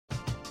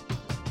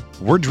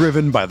We're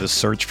driven by the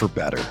search for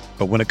better.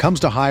 But when it comes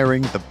to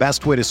hiring, the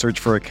best way to search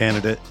for a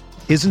candidate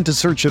isn't to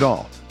search at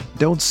all.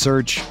 Don't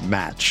search,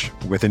 match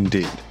with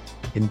Indeed.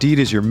 Indeed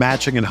is your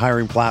matching and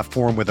hiring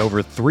platform with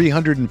over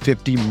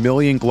 350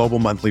 million global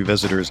monthly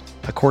visitors,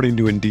 according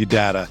to Indeed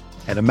data,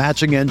 and a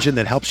matching engine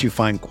that helps you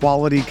find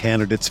quality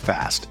candidates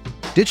fast.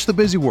 Ditch the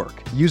busy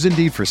work. Use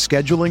Indeed for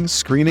scheduling,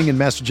 screening, and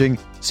messaging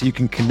so you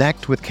can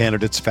connect with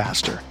candidates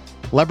faster.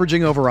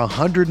 Leveraging over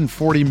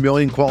 140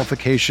 million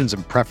qualifications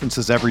and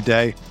preferences every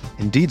day,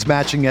 Indeed's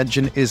matching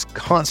engine is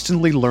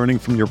constantly learning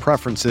from your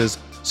preferences,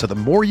 so the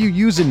more you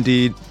use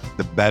Indeed,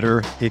 the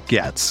better it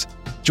gets.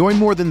 Join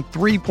more than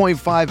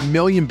 3.5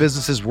 million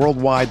businesses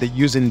worldwide that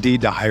use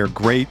Indeed to hire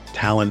great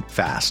talent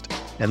fast.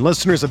 And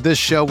listeners of this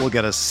show will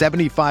get a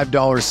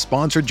 $75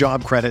 sponsored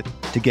job credit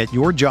to get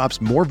your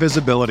jobs more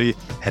visibility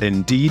at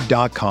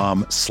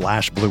Indeed.com/Blue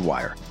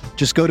Wire.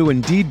 Just go to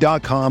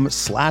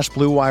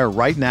Indeed.com/Blue Wire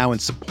right now and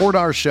support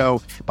our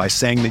show by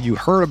saying that you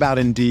heard about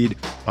Indeed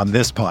on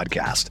this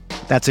podcast.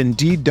 That's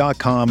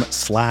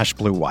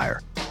Indeed.com/Blue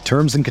Wire.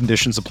 Terms and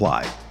conditions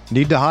apply.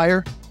 Need to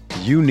hire?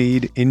 You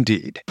need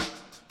Indeed.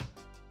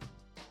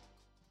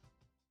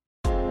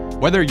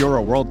 Whether you're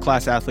a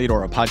world-class athlete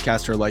or a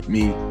podcaster like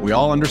me, we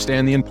all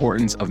understand the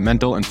importance of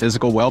mental and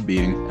physical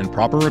well-being and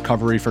proper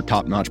recovery for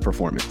top-notch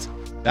performance.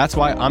 That's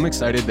why I'm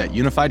excited that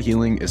Unified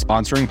Healing is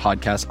sponsoring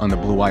podcasts on the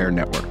Blue Wire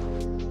Network.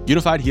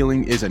 Unified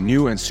Healing is a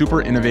new and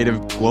super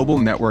innovative global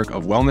network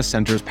of wellness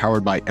centers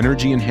powered by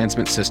Energy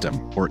Enhancement System,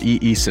 or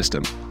EE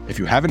System. If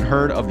you haven't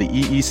heard of the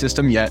EE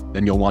System yet,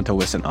 then you'll want to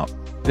listen up.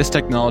 This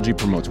technology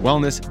promotes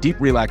wellness, deep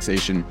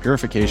relaxation,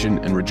 purification,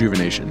 and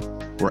rejuvenation.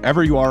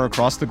 Wherever you are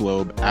across the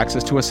globe,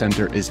 access to a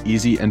center is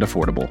easy and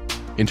affordable.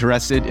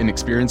 Interested in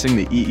experiencing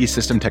the EE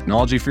System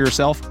technology for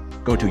yourself?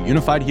 Go to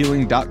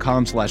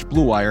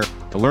unifiedhealing.com/Blue Wire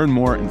to learn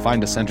more and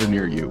find a center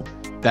near you.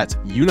 That's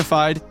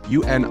unified,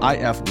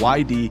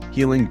 UNIFYD,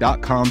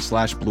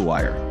 healing.com/Blue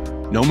Wire.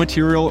 No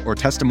material or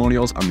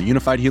testimonials on the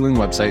Unified Healing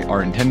website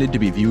are intended to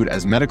be viewed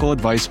as medical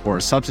advice or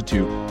a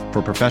substitute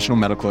for professional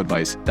medical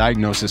advice,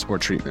 diagnosis, or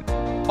treatment.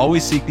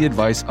 Always seek the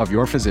advice of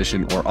your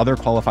physician or other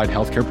qualified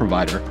healthcare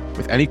provider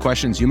with any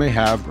questions you may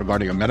have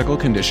regarding a medical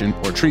condition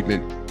or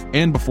treatment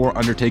and before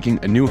undertaking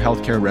a new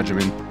healthcare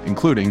regimen,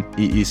 including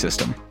EE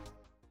System.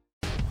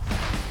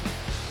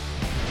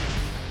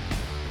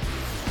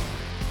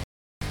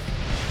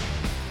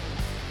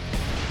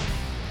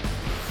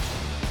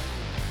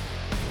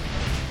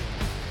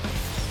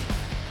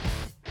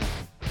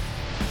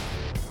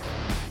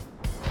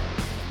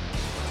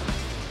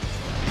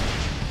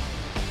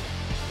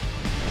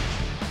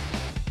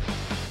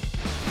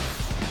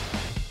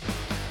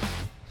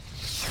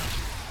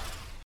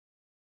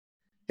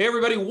 Hey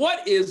everybody,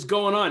 what is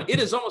going on? It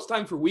is almost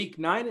time for week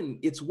 9 and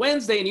it's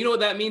Wednesday, and you know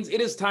what that means?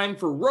 It is time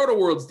for Roto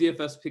World's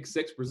DFS Pick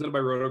 6 presented by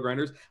Roto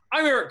Grinders.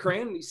 I'm Eric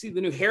Crane. You see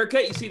the new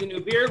haircut, you see the new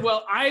beard.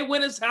 Well, I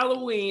went on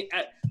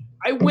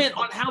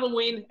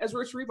Halloween as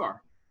Rich Rebar.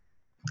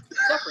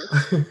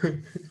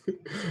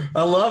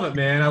 I love it,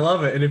 man. I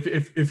love it. And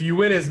if you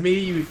win as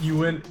me, you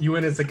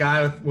win as a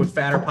guy with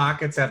fatter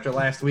pockets. After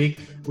last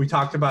week, we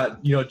talked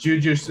about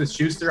Juju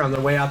Schuster on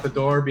the way out the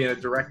door being a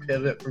direct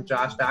pivot from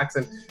Josh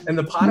Doctson, and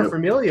the Potter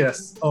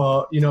Familius,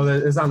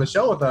 that is on the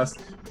show with us,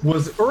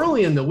 was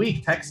early in the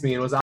week. Text me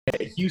and was at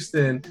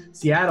Houston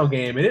Seattle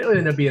game, and it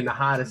ended up being the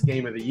hottest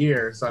game of the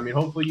year. So I mean,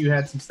 hopefully you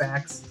had some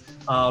stacks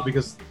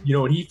because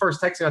when he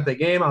first texted me about that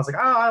game, I was like,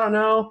 I don't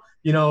know.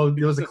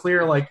 There was a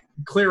clear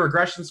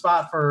regression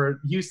spot for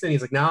Houston.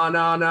 He's like, no,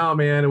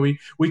 man. And we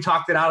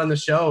talked it out on the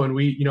show, and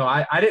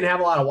I didn't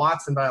have a lot of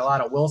Watson, but a lot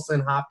of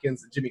Wilson,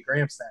 Hopkins, and Jimmy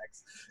Graham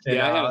stacks. And,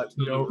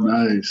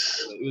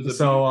 nice.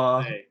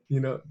 So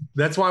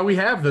that's why we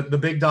have the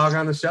big dog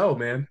on the show,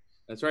 man.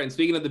 That's right. And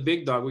speaking of the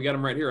big dog, we got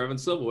him right here, Evan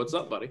Silva. What's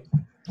up, buddy?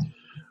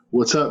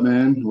 What's up,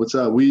 man? What's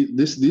up?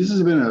 This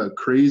has been a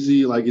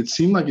crazy. It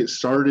seemed like it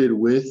started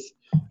with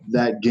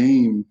that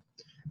game,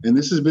 and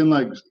this has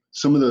been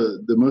some of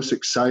the most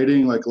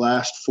exciting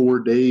last 4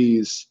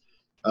 days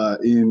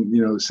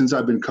since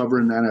I've been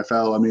covering the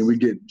NFL. I mean, we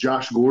get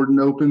Josh Gordon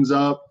opens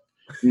up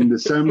in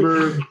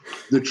December.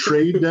 The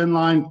trade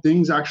deadline,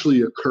 things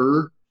actually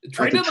occur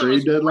at the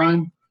trade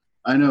deadline.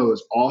 I know,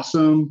 it's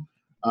awesome.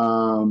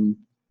 I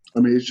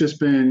mean, it's just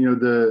been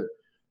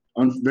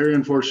very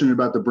unfortunate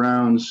about the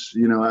Browns.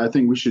 I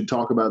think we should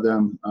talk about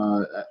them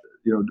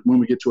when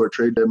we get to our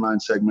trade deadline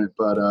segment,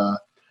 but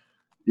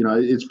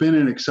it's been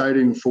an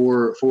exciting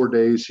four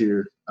days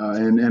here,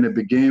 and it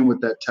began with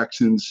that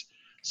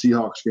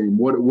Texans-Seahawks game.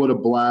 What a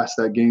blast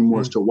that game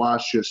was to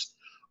watch, just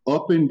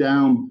up and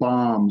down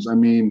bombs. I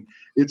mean,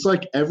 it's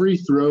like every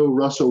throw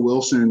Russell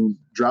Wilson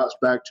drops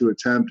back to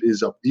attempt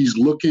he's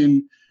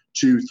looking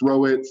to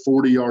throw it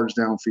 40 yards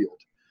downfield.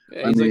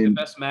 Yeah, he's the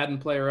best Madden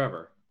player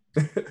ever.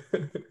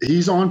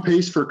 He's on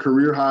pace for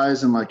career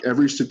highs in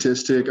every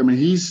statistic. I mean,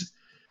 he's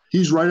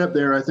right up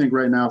there, I think,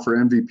 right now for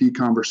MVP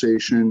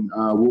conversation.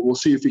 We'll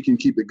see if he can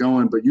keep it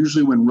going. But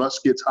usually when Russ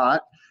gets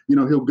hot,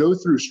 he'll go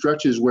through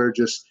stretches where it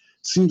just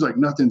seems like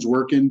nothing's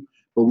working.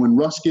 But when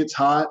Russ gets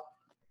hot,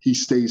 he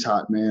stays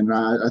hot, man.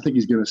 I think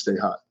he's going to stay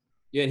hot.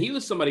 Yeah, and he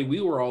was somebody we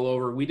were all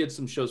over. We did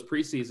some shows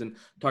preseason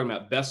talking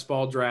about best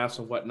ball drafts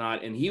and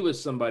whatnot, and he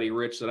was somebody,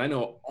 Rich, that I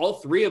know all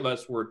three of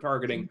us were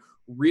targeting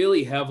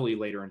really heavily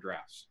later in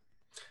drafts.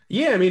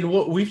 Yeah, I mean,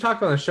 we've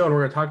talked on the show, and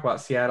we're going to talk about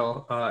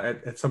Seattle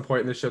at some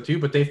point in the show too,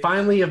 but they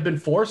finally have been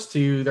forced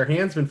to – their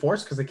hands been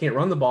forced because they can't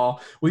run the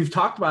ball. We've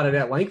talked about it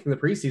at length in the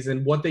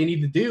preseason. What they need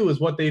to do is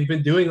what they've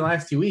been doing the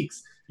last 2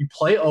 weeks. You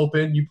play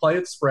open, you play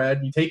it spread,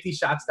 you take these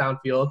shots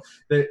downfield.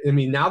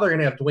 Now they're going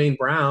to have Dwayne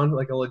Brown,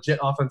 like a legit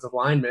offensive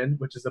lineman,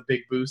 which is a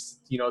big boost,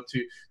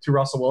 to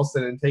Russell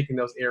Wilson and taking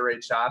those air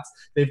raid shots.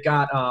 They've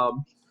got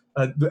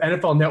the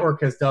NFL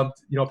Network has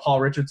dubbed, Paul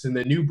Richardson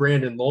the new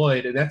Brandon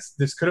Lloyd, and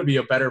this couldn't be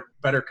a better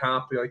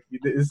comp. Like,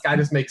 this guy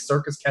just makes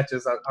circus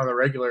catches on a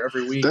regular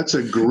every week. That's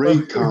a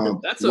great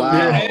comp. Wow.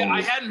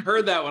 I hadn't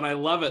heard that one. I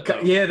love it,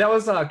 though. Yeah, that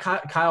was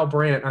Kyle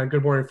Brandt on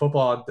Good Morning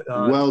Football.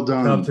 Well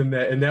done. Dubbed him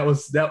that, and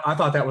I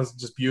thought that was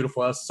just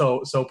beautiful. That's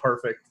so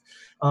perfect.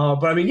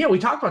 But I mean, yeah, we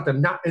talked about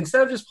them.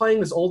 Instead of just playing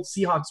this old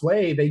Seahawks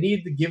way, they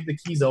need to give the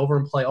keys over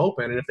and play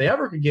open. And if they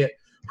ever could get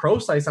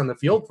Prosise on the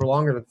field for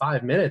longer than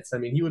 5 minutes, I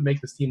mean, he would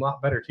make this team a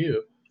lot better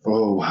too.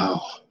 Oh,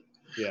 wow.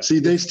 Yeah. See,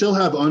 they still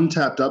have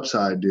untapped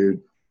upside,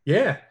 dude.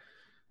 Yeah,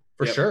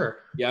 for sure.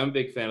 Yeah, I'm a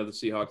big fan of the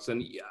Seahawks.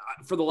 And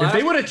for the last –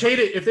 if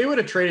they would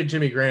have traded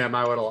Jimmy Graham,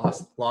 I would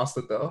have lost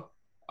it though.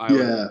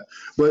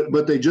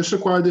 But they just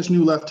acquired this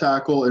new left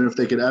tackle, and if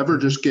they could ever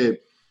just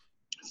get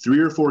 3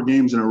 or 4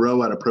 games in a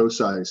row out of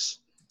Prosise,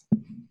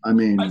 I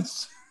mean –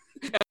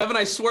 Evan,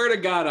 I swear to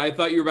God, I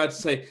thought you were about to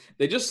say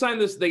they just signed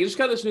this. They just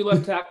got this new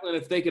left tackle, and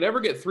if they could ever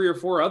get 3 or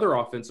 4 other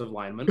offensive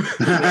linemen,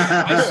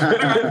 I swear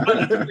I thought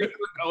that's where you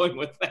were going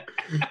with that.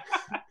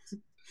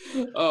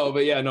 Oh,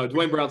 but yeah, no,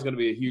 Dwayne Brown's going to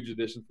be a huge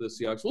addition for the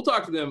Seahawks. We'll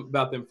talk to them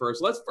about them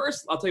first.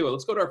 I'll tell you what.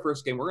 Let's go to our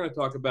first game. We're going to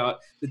talk about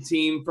the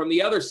team from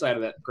the other side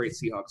of that great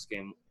Seahawks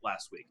game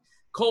last week.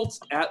 Colts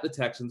at the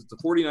Texans. It's a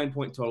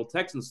 49-point total.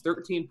 Texans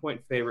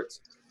 13-point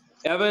favorites.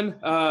 Evan,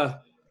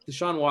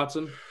 Deshaun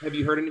Watson. Have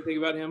you heard anything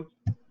about him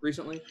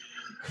recently?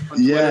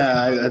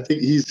 Yeah, I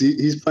think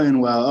he's playing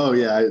well. Oh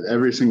yeah,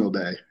 every single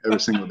day.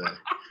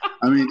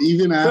 I mean,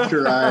 even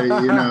after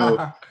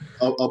I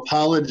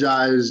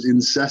apologized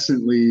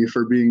incessantly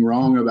for being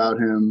wrong about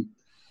him,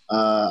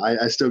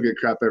 I still get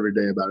crap every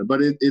day about it. But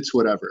it's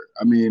whatever.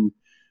 I mean,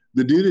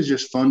 the dude is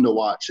just fun to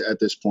watch at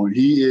this point.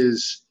 He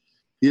has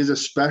a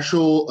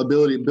special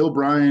ability. Bill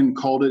Bryan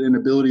called it an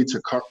ability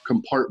to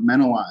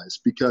compartmentalize,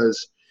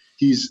 because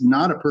he's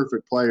not a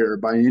perfect player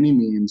by any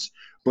means,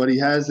 but he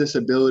has this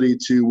ability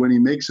to, when he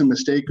makes a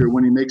mistake or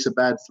when he makes a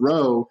bad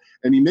throw,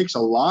 and he makes a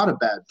lot of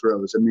bad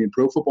throws. I mean,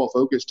 Pro Football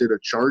Focus did a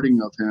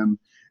charting of him,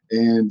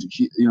 and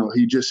he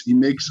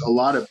makes a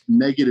lot of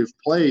negative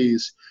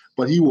plays,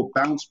 but he will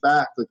bounce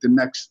back like the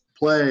next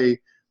play,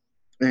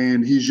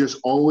 and he's just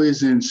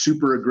always in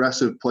super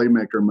aggressive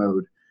playmaker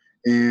mode.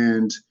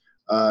 And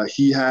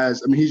he's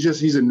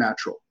a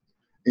natural.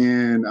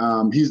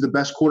 And he's the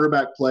best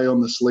quarterback play on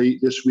the slate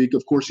this week.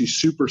 Of course, he's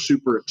super,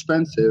 super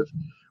expensive.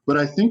 But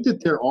I think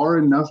that there are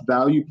enough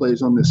value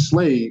plays on this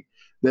slate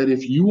that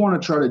if you want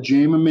to try to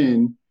jam him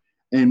in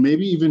and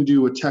maybe even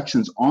do a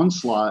Texans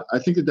onslaught, I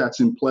think that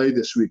that's in play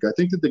this week. I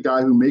think that the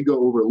guy who may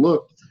go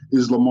overlooked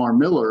is Lamar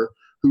Miller,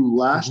 who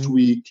last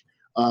week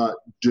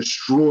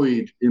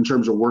destroyed in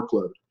terms of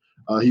workload.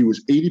 He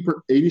was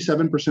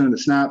 87% of the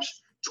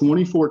snaps,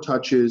 24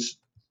 touches.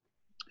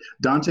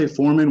 Dante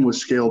Foreman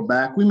was scaled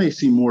back. We may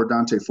see more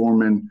Dante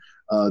Foreman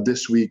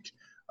this week.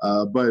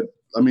 But,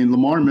 I mean,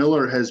 Lamar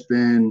Miller has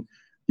been,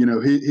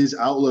 his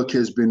outlook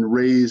has been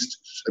raised.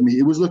 I mean,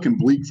 it was looking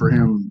bleak for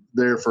him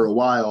there for a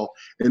while,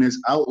 and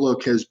his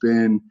outlook has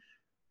been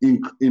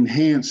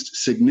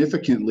enhanced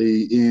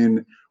significantly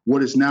in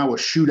what is now a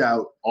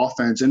shootout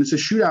offense. And it's a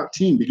shootout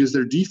team because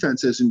their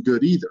defense isn't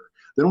good either.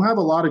 They don't have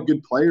a lot of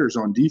good players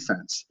on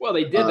defense. Well,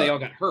 they did. They all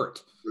got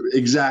hurt.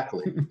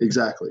 Exactly.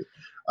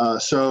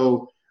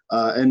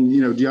 And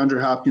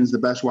DeAndre Hopkins, the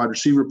best wide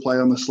receiver play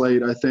on the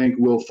slate, I think.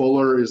 Will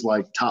Fuller is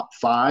like top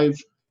 5,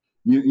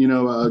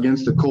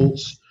 against the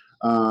Colts.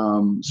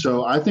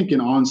 So I think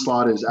an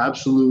onslaught is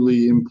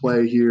absolutely in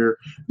play here.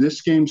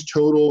 This game's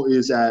total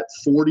is at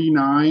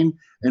 49,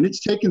 and it's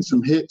taken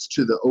some hits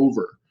to the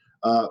over.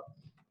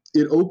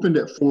 It opened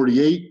at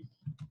 48.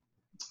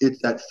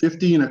 It's at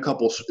 50 in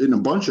a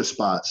bunch of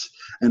spots,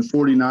 and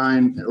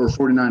 49 or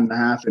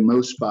 49.5 in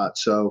most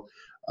spots. So.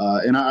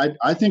 And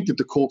I think that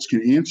the Colts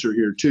can answer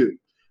here too.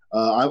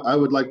 I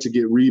would like to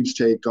get Reeves'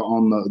 take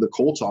on the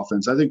Colts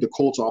offense. I think the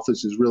Colts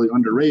offense is really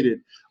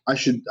underrated. I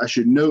should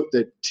note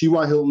that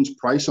T.Y. Hilton's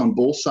price on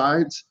both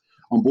sites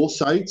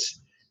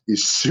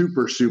is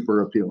super,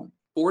 super appealing.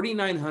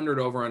 4,900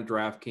 over on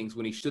DraftKings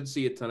when he should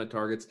see a ton of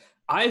targets.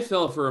 I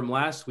fell for him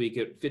last week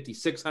at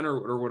 5,600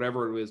 or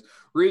whatever it was.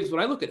 Reeves,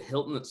 when I look at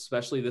Hilton,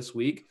 especially this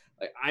week,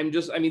 they're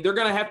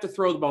going to have to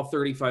throw the ball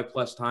 35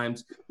 plus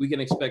times. We can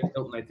expect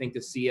Hilton, I think,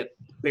 to see at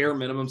bare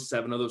minimum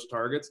 7 of those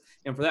targets.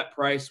 And for that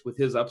price with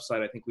his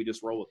upside, I think we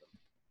just roll with him.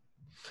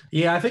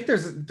 Yeah,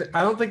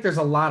 I don't think there's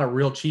a lot of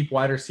real cheap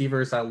wide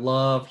receivers I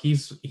love.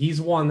 He's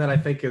one that I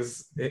think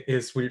is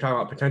when you're talking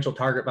about potential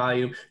target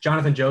value.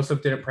 Jonathan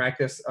Joseph didn't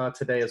practice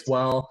today as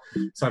well.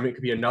 So, I mean, it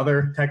could be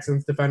another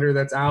Texans defender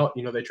that's out.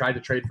 You know, they tried to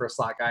trade for a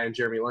slot guy in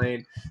Jeremy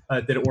Lane.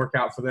 Didn't work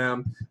out for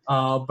them.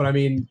 But, I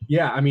mean,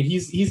 yeah, I mean,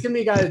 he's going to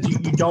be a guy that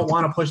you don't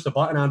want to push the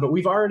button on. But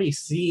we've already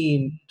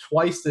seen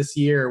twice this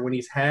year when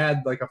he's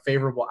had, like, a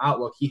favorable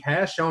outlook, he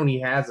has shown he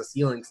has a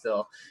ceiling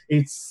still.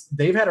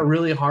 They've had a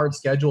really hard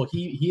schedule.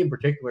 He in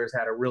particular has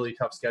had a really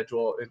tough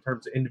schedule in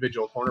terms of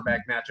individual cornerback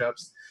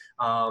matchups,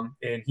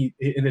 and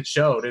it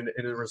showed in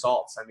the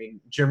results. I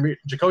mean,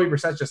 Jacoby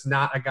Brissett's just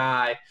not a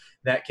guy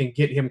that can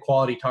get him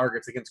quality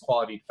targets against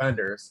quality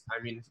defenders.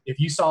 I mean, if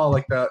you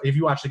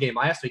watched the game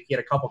last week, he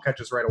had a couple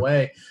catches right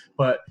away,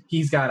 but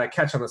he's got a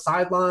catch on the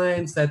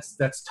sidelines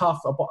that's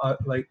tough,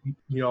 like,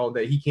 you know,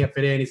 that he can't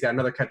fit in. He's got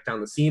another catch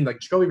down the seam. Like,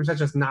 Jacoby Brissett's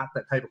just not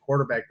that type of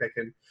quarterback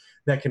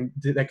that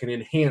can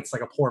enhance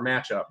like a poor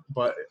matchup,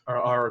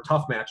 or a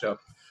tough matchup.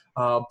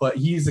 But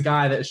he's a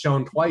guy that has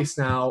shown twice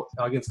now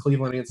against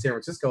Cleveland and San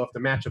Francisco. If the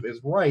matchup is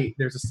right,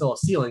 there's still a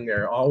ceiling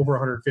there, over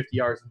 150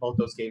 yards in both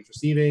those games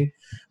receiving.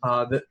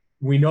 That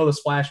we know the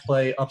splash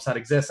play upside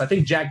exists. I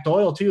think Jack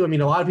Doyle too. I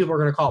mean, a lot of people are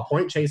going to call it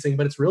point chasing,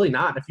 but it's really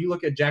not. If you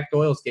look at Jack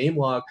Doyle's game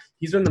log,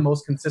 he's been the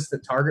most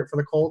consistent target for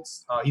the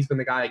Colts. He's been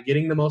the guy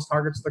getting the most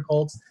targets for the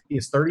Colts. He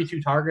has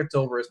 32 targets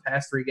over his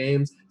past 3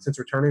 games since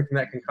returning from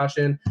that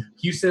concussion.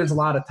 Houston has a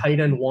lot of tight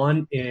end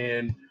one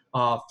in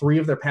 3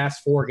 of their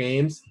past 4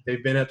 games.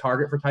 They've been a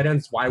target for tight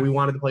ends. Why we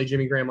wanted to play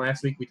Jimmy Graham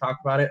last week. We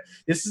talked about it.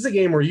 This is a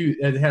game where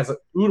it has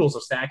oodles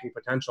of stacking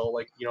potential,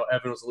 like, you know,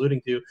 Evan was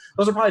alluding to.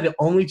 Those are probably the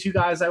only 2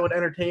 guys I would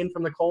entertain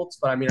from the Colts.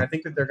 But I mean, I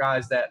think that they're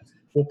guys that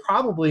will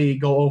probably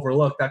go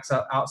overlooked. That's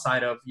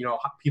outside of, you know,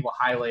 people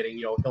highlighting,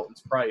 you know,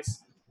 Hilton's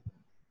price.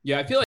 Yeah,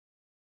 I feel like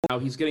now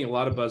he's getting a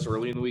lot of buzz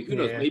early in the week. Who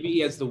knows?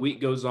 Maybe as the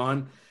week goes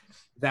on,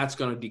 that's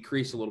going to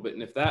decrease a little bit.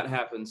 And if that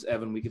happens,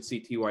 Evan, we could see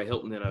T.Y.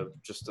 Hilton in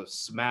just a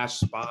smash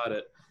spot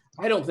at,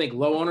 I don't think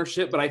low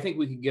ownership, but I think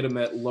we could get him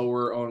at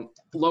lower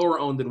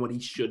owned than what he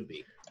should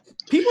be.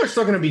 People are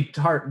still going to be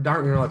aren't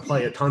going to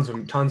play tons of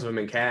him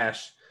in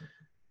cash.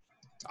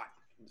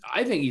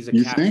 I think he's a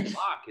cash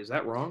lock. Is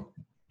that wrong?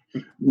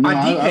 No,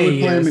 I would play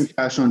him in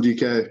cash on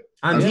DK.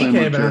 On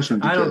DK,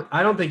 but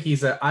I don't think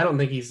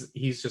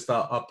he's just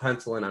a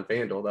pencil in on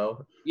FanDuel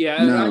though.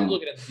 Yeah, no. I'm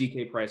looking at the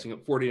DK pricing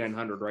at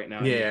 $4,900 right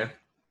now. Yeah.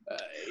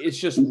 It's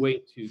just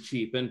way too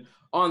cheap. And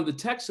on the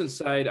Texans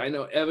side, I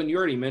know, Evan, you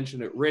already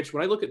mentioned it. Rich,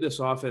 when I look at this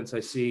offense, I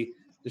see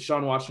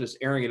Deshaun Watson just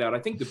airing it out. I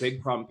think the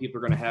big problem people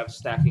are going to have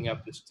stacking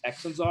up this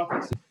Texans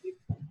offense,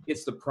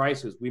 it's the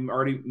prices. We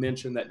already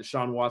mentioned that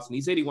Deshaun Watson,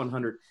 he's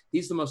 $8,100.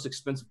 He's the most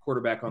expensive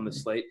quarterback on the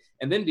slate.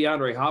 And then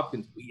DeAndre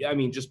Hopkins, I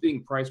mean, just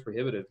being price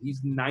prohibitive.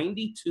 He's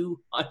 $9,200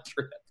 at the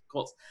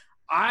Colts.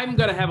 I'm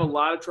going to have a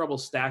lot of trouble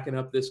stacking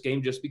up this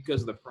game just because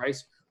of the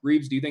price.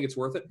 Reeves, do you think it's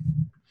worth it?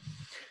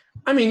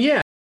 I mean,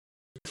 yeah.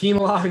 Team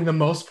allowing the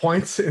most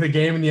points in the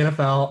game in the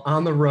NFL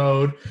on the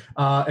road.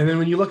 And then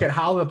when you look at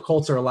how the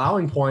Colts are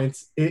allowing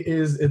points, it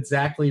is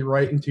exactly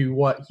right into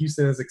what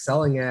Houston is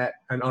excelling at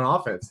on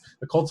offense.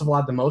 The Colts have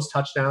allowed the most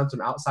touchdowns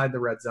from outside the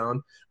red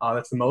zone.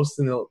 That's the most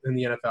in the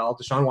NFL.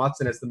 Deshaun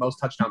Watson has the most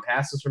touchdown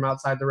passes from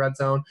outside the red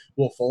zone.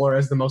 Will Fuller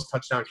has the most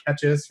touchdown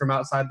catches from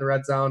outside the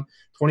red zone.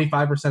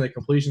 25% of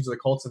completions of the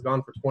Colts have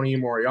gone for 20 or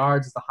more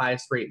yards. It's the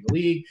highest rate in the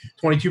league.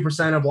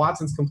 22% of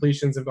Watson's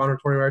completions have gone for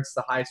 20 yards. It's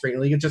the highest rate in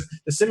the league. It's just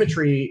the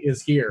symmetry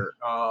is here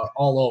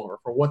all over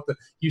for what the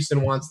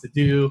Houston wants to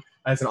do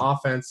as an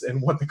offense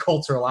and what the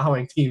Colts are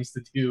allowing teams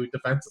to do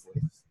defensively.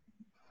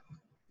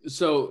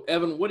 So,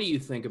 Evan, what do you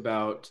think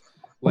about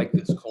like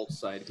this Colts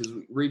side? Because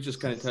Reeves just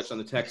kind of touched on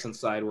the Texans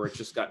side where it's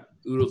just got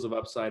oodles of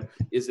upside.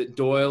 Is it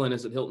Doyle and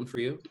is it Hilton for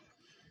you?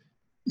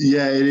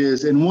 Yeah, it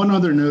is. And one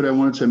other note I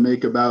wanted to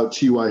make about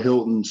T.Y.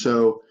 Hilton.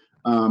 So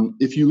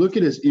if you look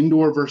at his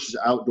indoor versus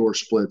outdoor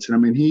splits, and I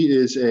mean, he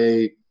is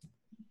a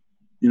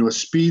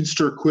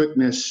speedster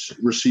quickness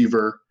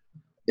receiver,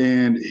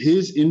 and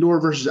his indoor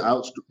versus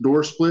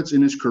outdoor splits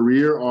in his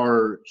career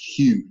are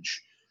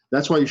huge.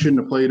 That's why you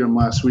shouldn't have played him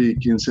last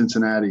week in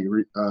Cincinnati,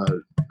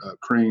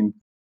 Crane.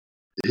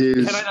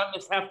 Had I not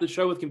missed half the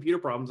show with computer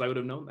problems, I would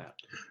have known that.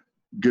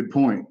 Good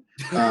point.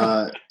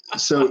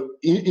 So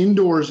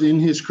indoors in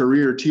his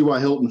career, T.Y.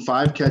 Hilton,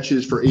 5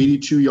 catches for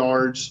 82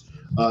 yards,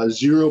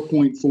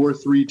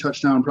 0.43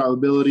 touchdown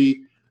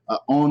probability.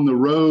 On the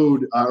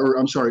road,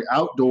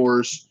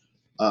 outdoors,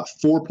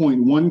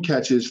 4.1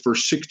 catches for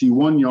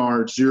 61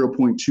 yards,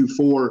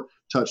 0.24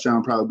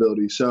 touchdown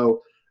probability.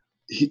 So,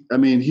 he's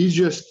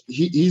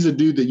a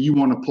dude that you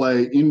want to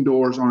play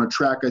indoors on a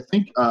track. I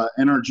think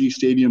NRG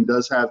Stadium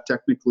does have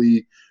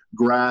technically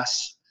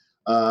grass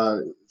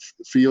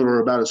field, or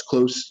about as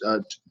close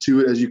to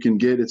it as you can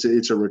get. It's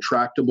a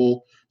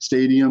retractable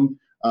stadium,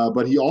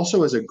 but he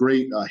also has a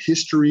great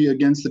history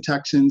against the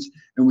Texans.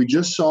 And we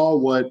just saw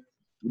what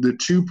the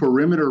 2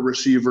 perimeter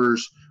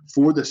receivers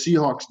for the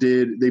Seahawks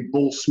did. They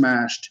both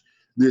smashed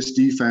this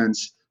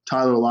defense,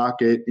 Tyler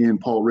Lockett and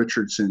Paul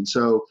Richardson.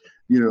 So,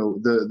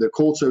 the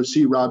Colts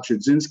OC, Rob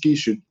Chudzinski,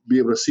 should be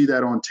able to see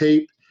that on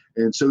tape.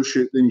 And so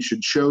then you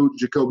should show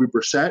Jacoby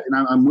Brissett. And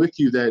I'm with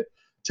you that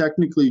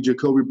technically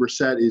Jacoby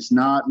Brissett is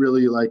not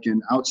really like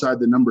an outside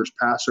the numbers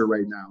passer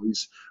right now.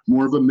 He's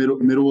more of a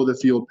middle of the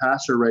field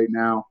passer right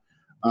now.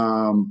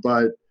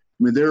 But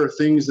I mean, there are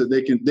things that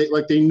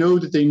they know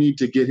that they need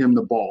to get him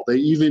the ball. They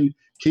even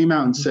came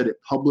out and said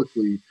it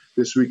publicly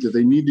this week that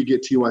they need to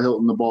get T.Y.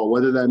 Hilton the ball,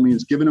 whether that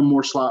means giving him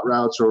more slot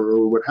routes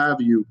or what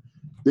have you.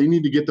 They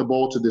need to get the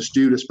ball to this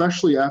dude,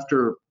 especially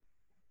after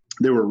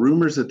there were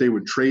rumors that they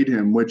would trade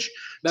him, which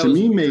to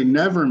me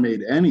never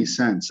made any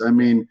sense. I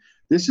mean,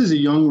 this is a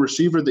young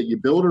receiver that you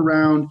build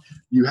around.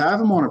 You have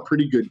him on a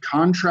pretty good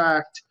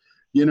contract.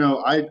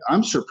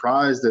 I'm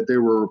surprised that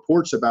there were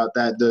reports about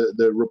that.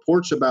 The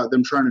reports about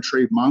them trying to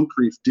trade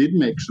Moncrief did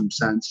make some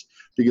sense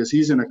because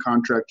he's in a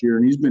contract year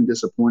and he's been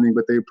disappointing,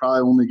 but they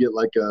probably only get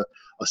like a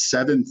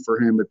seventh for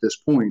him at this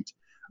point.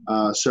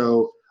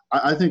 So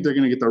I think they're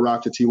going to get the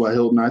rock to T.Y.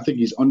 Hilton. I think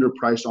he's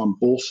underpriced on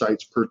both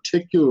sites,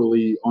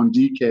 particularly on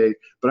DK,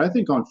 but I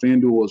think on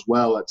FanDuel as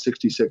well at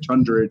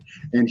 6,600.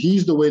 And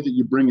he's the way that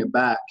you bring it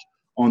back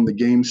on the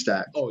game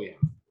stack. Oh, yeah.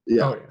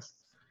 Yeah. Oh,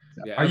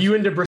 yeah. Are you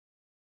into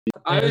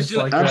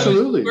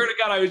absolutely. Swear to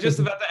God, I was just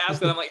about to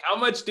ask that. I'm like, how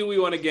much do we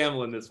want to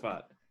gamble in this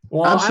spot?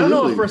 Well, absolutely. I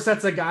don't know if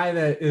Brissett's a guy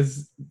that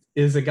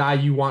is a guy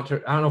you want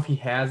to – I don't know if he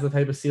has the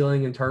type of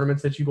ceiling in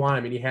tournaments that you'd want. I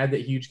mean, he had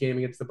that huge game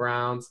against the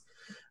Browns.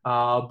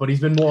 But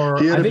he's been more.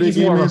 He had a big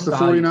game against the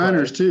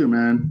 49ers too,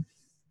 man.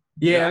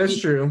 Yeah, that's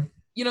true.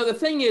 The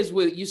thing is,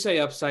 with you say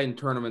upside in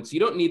tournaments, you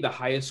don't need the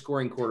highest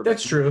scoring quarterback.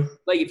 That's true.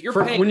 Like if you're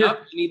paying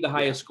up, you need the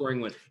highest scoring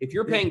win. If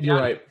you're paying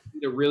down, right.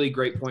 you need a really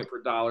great point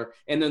per dollar,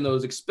 and then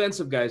those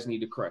expensive guys need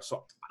to crush.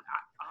 So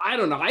I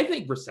don't know. I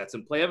think Brissett's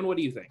in play. Evan, what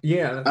do you think?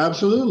 Yeah,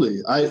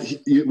 absolutely.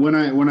 When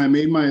I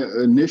made my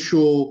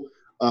initial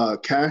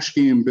cash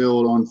game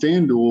build on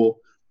FanDuel.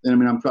 And I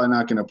mean, I'm probably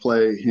not going to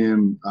play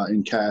him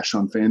in cash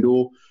on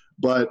FanDuel,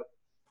 but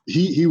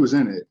he was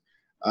in it.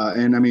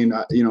 And I mean,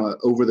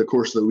 over the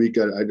course of the week,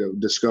 I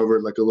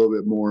discovered like a little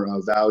bit more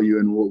value,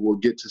 and we'll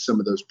get to some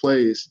of those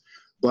plays.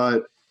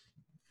 But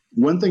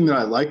one thing that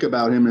I like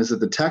about him is that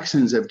the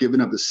Texans have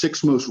given up the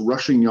 6th most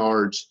rushing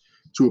yards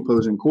to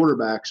opposing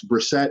quarterbacks.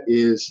 Brissett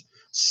is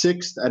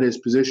 6th at his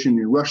position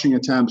in rushing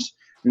attempts,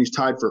 and he's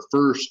tied for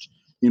 1st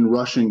in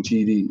rushing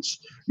TDs.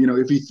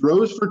 If he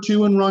throws for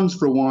 2 and runs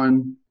for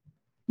 1,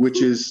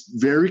 which is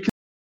very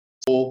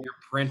controllable. You're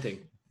printing.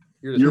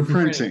 You're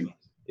printing.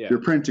 Yeah.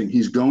 You're printing.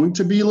 He's going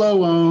to be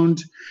low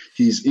owned.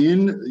 He's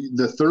in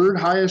the 3rd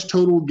highest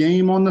total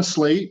game on the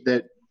slate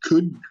that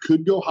could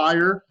go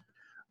higher.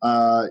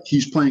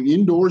 He's playing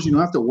indoors. You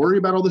don't have to worry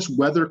about all this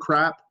weather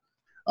crap.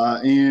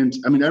 And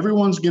I mean,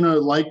 everyone's gonna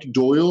like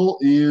Doyle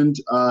and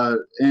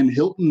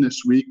Hilton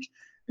this week.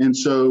 And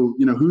so,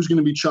 who's going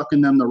to be chucking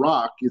them the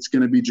rock? It's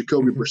going to be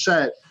Jacoby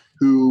Brissett,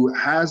 who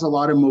has a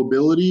lot of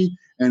mobility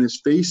and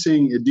is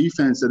facing a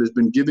defense that has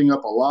been giving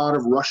up a lot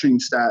of rushing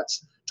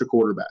stats to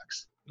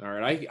quarterbacks. All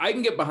right, I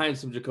can get behind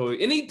some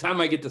Jacoby. Anytime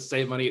I get to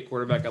save money at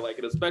quarterback, I like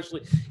it,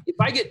 especially if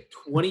I get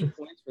 20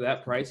 points for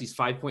that price. He's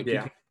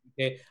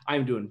 5.2K.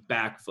 I'm doing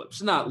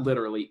backflips. Not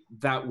literally.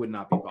 That would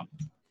not be possible.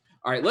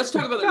 All right, let's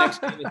talk about the next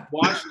game. It's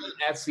Washington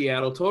at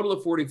Seattle. Total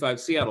of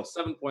 45. Seattle,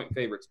 7-point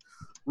favorites.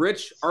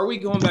 Rich, are we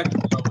going back to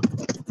the well with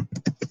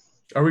Russ?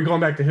 Are we going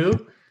back to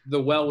who?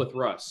 The well with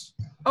Russ.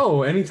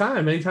 Oh,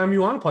 anytime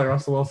you want to play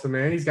Russell Wilson,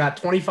 man. He's got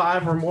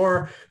 25 or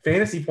more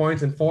fantasy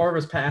points in 4 of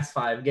his past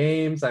 5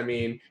 games. I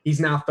mean, he's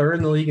now 3rd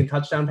in the league in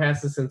touchdown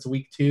passes since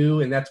week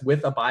 2, and that's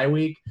with a bye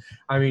week.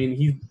 I mean,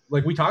 he,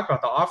 like we talked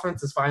about, the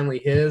offense is finally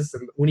his,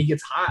 and when he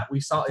gets hot, we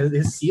saw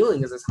his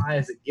ceiling is as high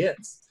as it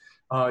gets.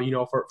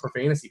 For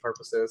fantasy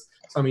purposes.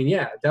 So, I mean,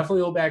 yeah, definitely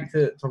go back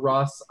to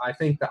Russ. I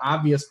think the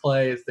obvious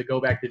play is to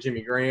go back to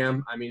Jimmy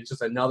Graham. I mean, it's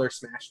just another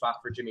smash spot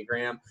for Jimmy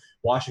Graham.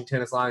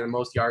 Washington is allowing the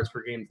most yards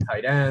per game to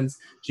tight ends.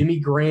 Jimmy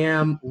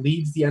Graham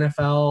leads the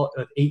NFL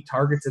with 8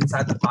 targets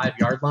inside the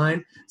 5-yard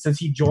line. Since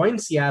he joined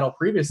Seattle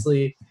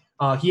previously,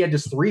 he had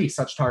just 3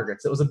 such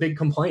targets. It was a big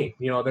complaint.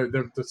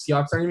 The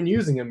Seahawks aren't even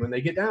using him when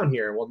they get down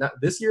here. Well,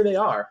 this year they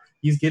are.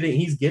 He's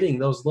getting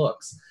those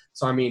looks.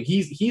 So, I mean,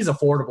 he's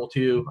affordable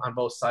too on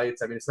both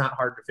sites. I mean, it's not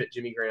hard to fit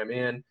Jimmy Graham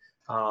in.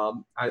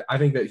 I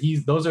think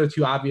that those are the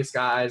 2 obvious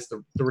guys.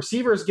 The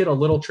receivers get a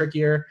little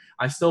trickier.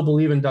 I still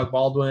believe in Doug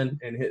Baldwin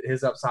and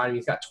his upside.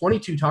 He's got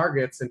 22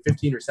 targets and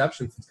 15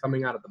 receptions since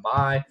coming out of the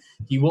bye.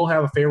 He will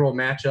have a favorable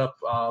matchup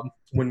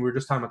when we're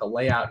just talking about the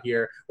layout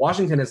here.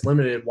 Washington has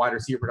limited wide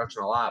receiver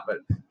production a lot, but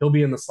he'll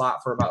be in the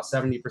slot for about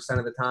 70%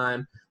 of the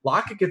time.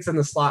 Lockett gets in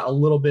the slot a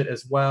little bit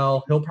as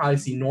well. He'll probably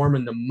see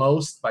Norman the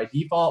most by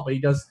default, but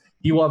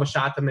he will have a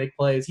shot to make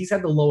plays. He's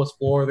had the lowest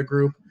floor of the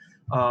group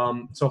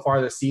so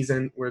far this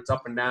season, where it's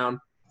up and down.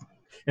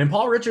 And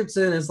Paul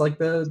Richardson is like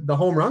the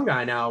home run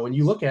guy now. When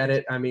you look at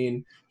it, I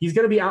mean, he's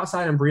going to be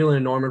outside on Breeland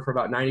and Norman for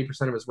about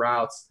 90% of his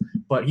routes,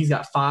 but he's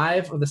got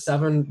 5 of the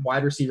 7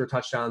 wide receiver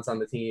touchdowns on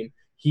the team.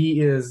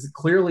 He is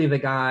clearly the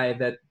guy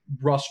that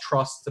Russ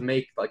trusts to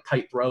make like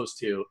tight throws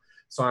to.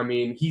 So, I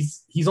mean,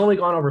 he's only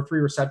gone over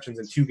 3 receptions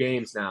in 2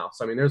 games now.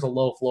 So, I mean, there's a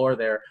low floor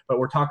there. But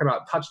we're talking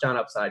about touchdown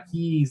upside.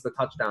 He's the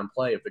touchdown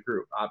play of the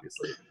group,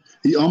 obviously.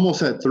 He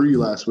almost had 3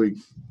 last week.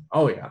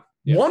 Oh, yeah.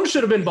 One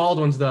should have been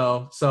Baldwin's,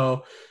 though.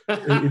 So,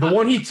 the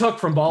one he took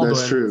from Baldwin.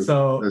 That's true.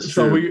 So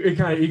it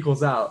kind of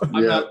equals out.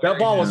 Yeah. That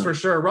ball was for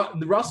sure.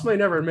 Russ may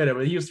never admit it,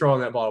 but he was throwing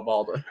that ball to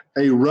Baldwin.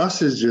 Hey,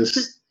 Russ is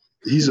just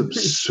 – he's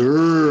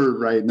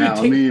absurd right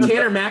now. Dude,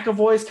 Tanner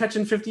McAvoy's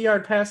catching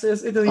 50-yard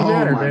passes. It doesn't even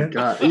matter, man.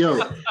 Oh, my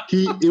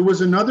God. It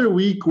was another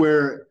week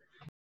where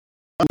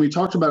we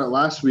talked about it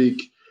last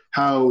week,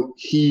 how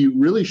he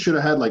really should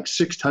have had like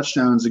 6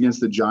 touchdowns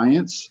against the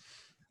Giants.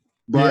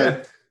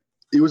 But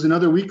it was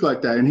another week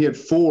like that, and he had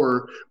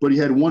 4, but he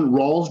had one.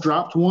 Rawls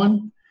dropped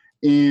one,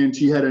 and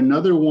he had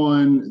another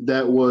one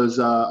that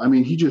was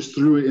he just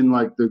threw it in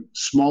like the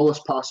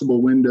smallest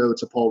possible window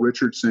to Paul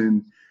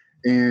Richardson.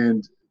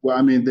 And well,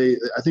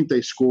 I think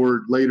they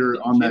scored later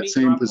on that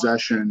same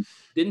possession.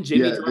 Didn't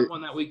Jamie drop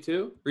one that week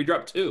too? Or he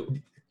dropped 2?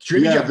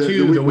 Jimmy dropped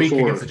 2 the week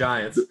against the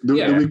Giants.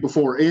 The week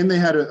before. And they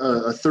had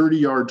a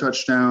 30-yard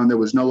touchdown that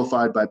was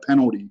nullified by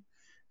penalty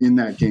in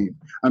that game.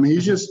 I mean,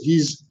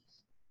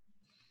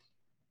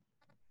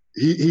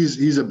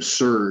 he's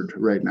absurd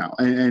right now.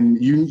 And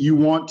you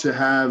want to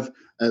have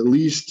at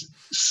least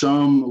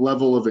some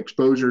level of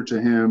exposure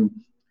to him.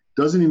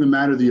 Doesn't even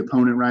matter the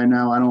opponent right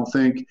now, I don't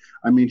think.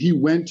 I mean, he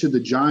went to the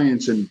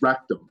Giants and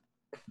wrecked them.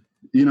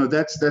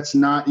 That's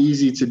not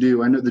easy to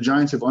do. I know the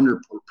Giants have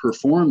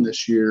underperformed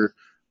this year,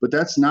 but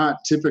that's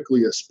not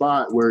typically a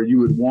spot where you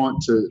would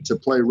want to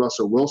play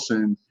Russell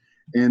Wilson.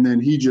 And then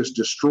he just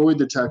destroyed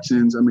the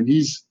Texans. I mean,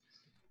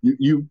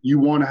 you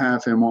want to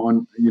have him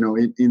on,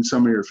 in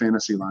some of your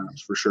fantasy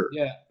lineups for sure.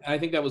 Yeah, I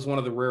think that was one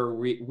of the rare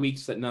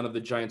weeks that none of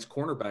the Giants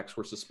cornerbacks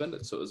were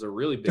suspended. So it was a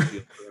really big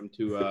deal for him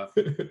to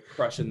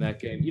crush in that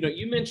game.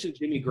 You mentioned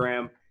Jimmy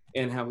Graham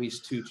and how he's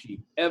too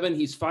cheap. Evan,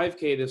 he's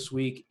 $5K this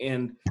week.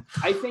 And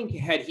I think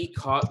had he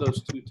caught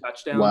those 2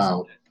 touchdowns in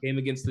that game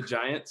against the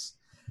Giants.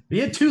 He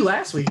had 2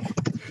 last week.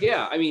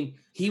 Yeah, I mean,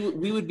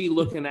 we would be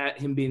looking at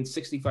him being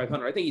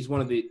 6,500. I think he's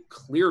one of the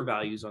clear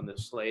values on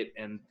this slate.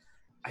 And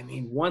I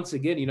mean, once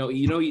again,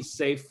 he's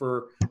safe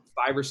for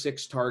 5 or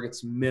 6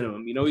 targets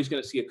minimum. He's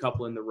going to see a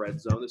couple in the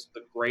red zone. This is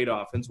a great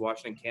offense.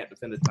 Washington can't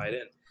defend a tight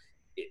end.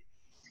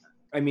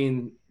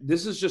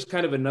 This is just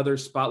kind of another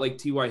spot like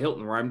T.Y.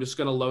 Hilton where I'm just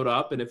going to load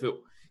up, and if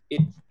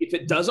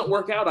it doesn't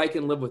work out, I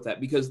can live with that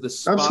because the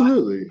spot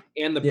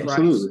and the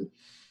price,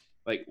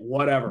 like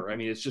whatever. I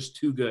mean, it's just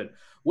too good.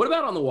 What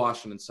about on the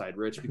Washington side,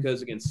 Rich?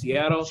 Because against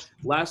Seattle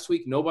last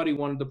week, nobody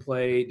wanted to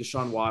play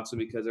Deshaun Watson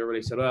because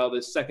everybody said, "Well,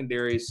 this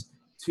secondary's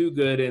too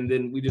good," and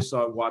then we just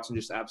saw Watson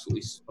just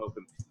absolutely smoke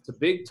him. It's a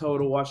big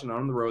total. Washington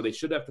on the road. They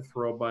should have to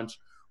throw a bunch.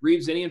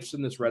 Reeves, any interest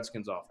in this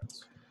Redskins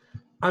offense?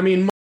 I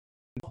mean,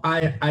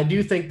 I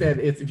do think that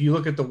if you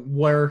look at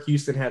where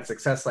Houston had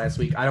success last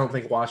week, I don't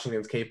think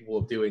Washington's capable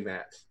of doing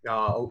that.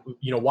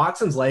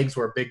 Watson's legs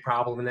were a big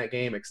problem in that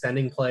game,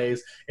 extending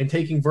plays and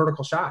taking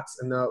vertical shots.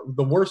 And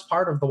the worst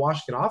part of the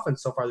Washington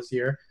offense so far this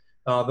year,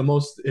 the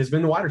most has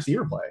been the wide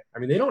receiver play. I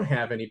mean, they don't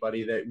have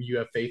anybody that you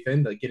have faith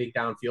in, like getting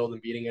downfield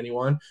and beating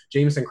anyone.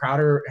 Jamison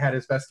Crowder had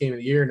his best game of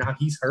the year. Now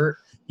he's hurt.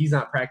 He's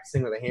not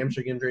practicing with a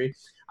hamstring injury.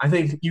 I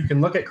think you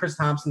can look at Chris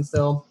Thompson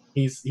still.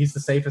 He's the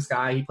safest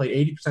guy. He played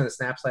 80% of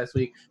snaps last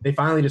week. They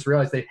finally just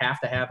realized they have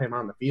to have him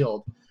on the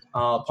field.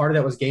 Part of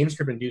that was game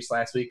script induced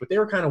last week, but they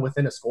were kind of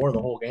within a score the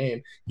whole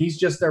game. He's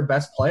just their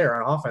best player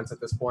on offense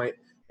at this point.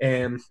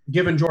 And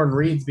given Jordan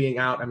Reed's being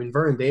out, I mean,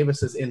 Vernon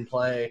Davis is in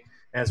play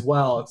as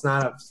well. It's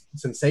not a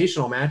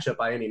sensational matchup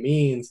by any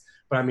means,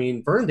 but I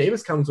mean, Vernon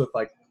Davis comes with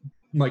like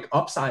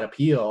upside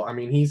appeal. I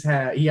mean, he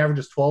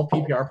averages 12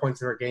 PPR points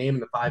per game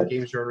in the 5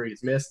 games Jordan Reed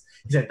has missed.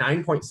 He's at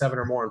 9.7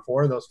 or more in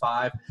 4 of those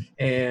 5.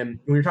 And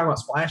when you're talking about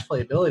splash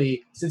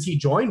playability, since he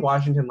joined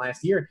Washington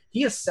last year,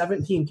 he has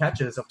 17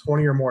 catches of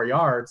 20 or more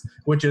yards,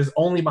 which is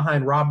only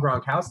behind Rob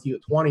Gronkowski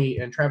at 20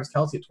 and Travis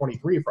Kelce at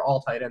 23 for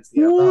all tight ends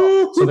in the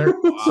NFL.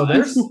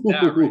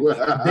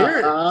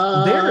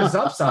 There is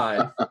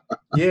upside.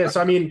 Yeah.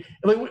 So I mean,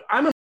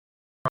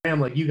 I'm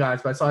like you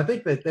guys, but so I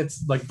think that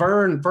it's like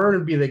Vern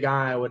would be the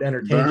guy I would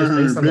entertain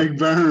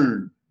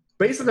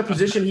based on the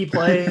position he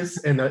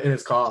plays and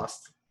his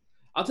cost.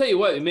 I'll tell you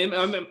what,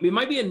 it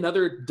might be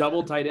another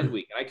double tight end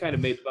week. I kind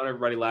of made fun of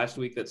everybody last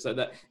week that said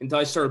that until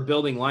I started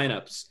building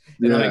lineups.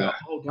 And then I go,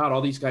 oh God,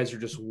 all these guys are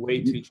just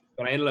way too cheap.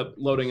 But I ended up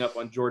loading up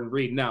on Jordan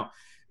Reed. Now,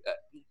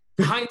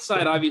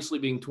 hindsight obviously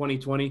being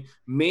 2020,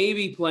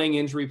 maybe playing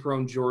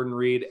injury-prone Jordan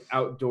Reed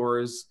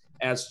outdoors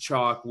as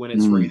chalk when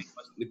it's raining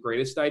wasn't the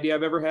greatest idea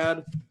I've ever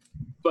had.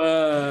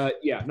 But,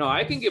 yeah, no,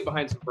 I can get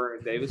behind some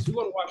Vernon Davis. Who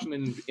won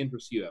Washington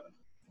interest you, Evan?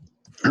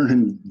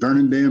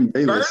 Vernon damn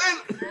Davis.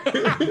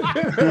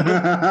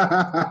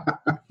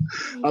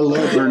 I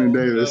love Vernon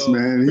Davis,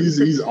 man.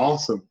 He's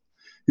awesome.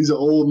 He's an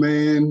old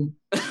man.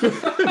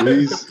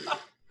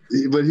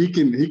 But he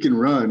can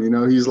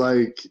run, he's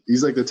like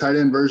the tight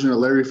end version of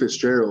Larry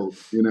Fitzgerald,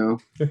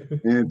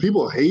 and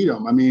people hate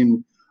him. I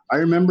mean, I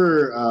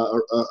remember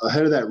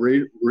ahead of that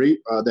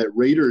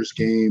Raiders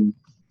game,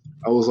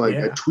 I was like,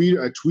 I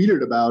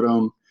tweeted about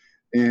him,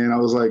 and I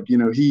was like,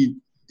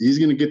 he's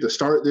going to get the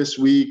start this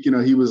week.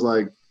 He was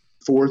like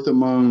 4th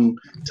among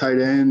tight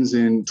ends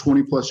in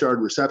 20-plus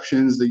yard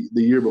receptions the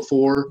year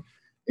before,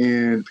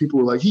 and people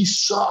were like, he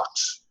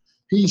sucks.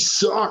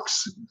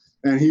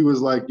 And he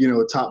was like,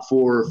 a top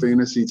 4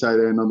 fantasy tight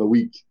end on the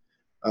week.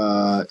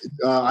 I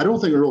don't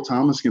think Earl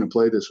Thomas is going to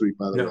play this week,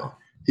 by the way.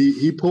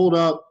 He pulled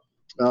up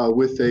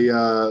with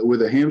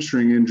a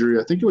hamstring injury.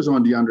 I think it was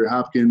on DeAndre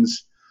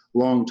Hopkins'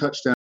 long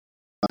touchdown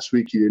last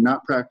week. He did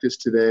not practice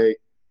today.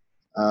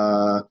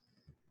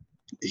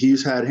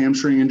 He's had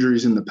hamstring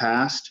injuries in the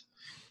past,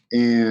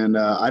 and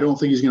I don't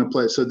think he's going to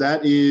play. So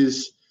that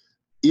is,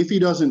 if he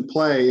doesn't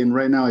play, and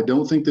right now I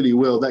don't think that he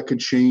will, that could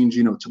change,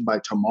 by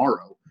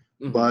tomorrow.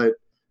 Mm-hmm. But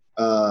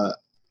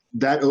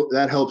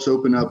that helps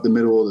open up the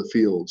middle of the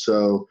field.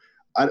 So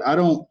I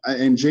don't –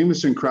 and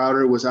Jamison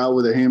Crowder was out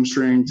with a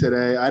hamstring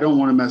today. I don't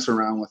want to mess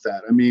around with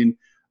that. I mean,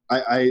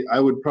 I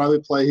would probably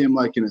play him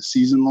like in a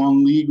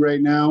season-long league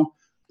right now,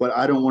 but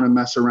I don't want to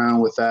mess around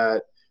with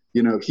that.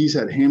 He's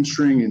had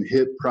hamstring and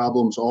hip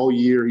problems all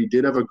year. He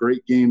did have a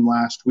great game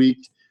last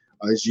week.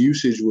 His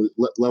usage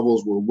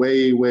levels were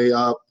way, way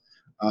up,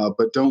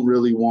 but don't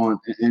really want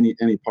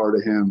any part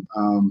of him.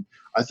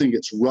 I think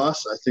it's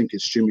Russ. I think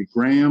it's Jimmy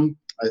Graham.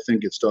 I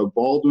think it's Doug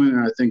Baldwin. And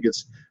I think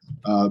it's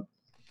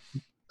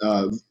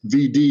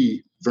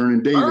VD,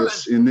 Vernon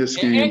Davis, in this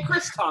game. And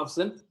Chris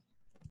Thompson.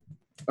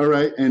 All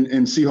right, and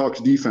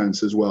Seahawks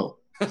defense as well.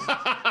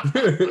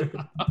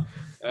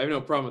 I have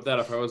no problem with that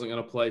if I wasn't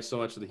going to play so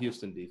much of the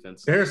Houston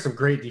defense. There's some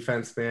great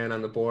defense, man,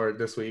 on the board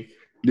this week.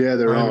 Yeah,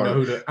 there are.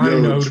 I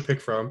don't know who to pick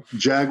from.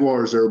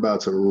 Jaguars are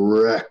about to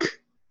wreck.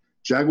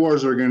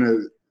 Jaguars are going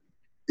to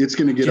 – it's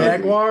going to get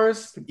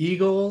Jaguars, ugly.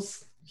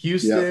 Eagles,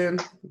 Houston.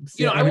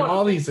 Yep.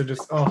 All these are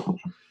just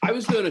 – I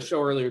was doing a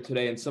show earlier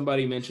today, and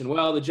somebody mentioned,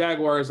 well, the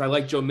Jaguars, I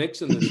like Joe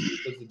Mixon this week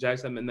because the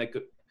Jags haven't been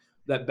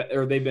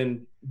they've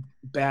been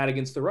bad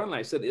against the run. And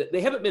I said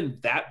they haven't been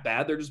that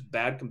bad. They're just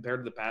bad compared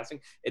to the passing.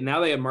 And now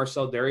they have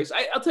Marcel Darius.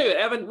 I'll tell you,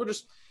 Evan, we'll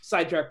just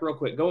sidetrack real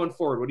quick. Going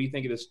forward, what do you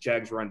think of this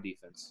Jags run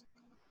defense?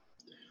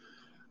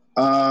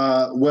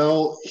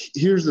 Well,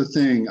 here's the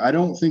thing. I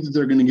don't think that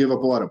they're going to give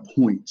up a lot of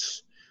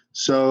points.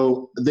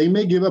 So they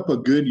may give up a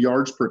good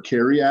yards per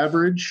carry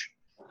average,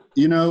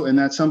 and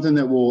that's something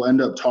that we'll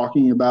end up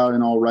talking about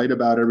and I'll write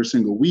about every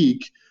single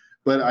week.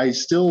 But I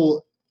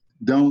still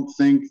don't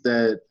think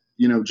that,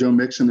 Joe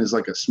Mixon is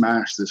like a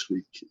smash this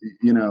week.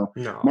 No.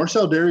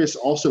 Marcel Darius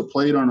also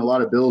played on a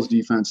lot of Bills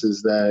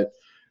defenses that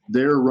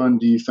their run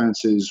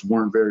defenses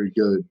weren't very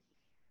good.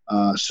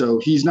 So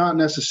he's not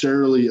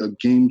necessarily a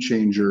game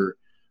changer,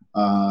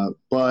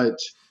 but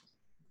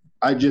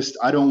I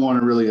don't want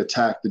to really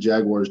attack the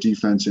Jaguars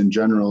defense in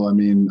general. I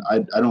mean, I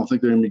don't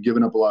think they're going to be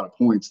giving up a lot of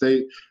points.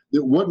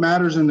 What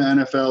matters in the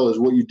NFL is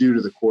what you do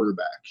to the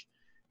quarterback,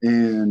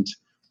 and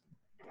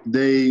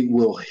they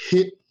will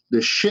hit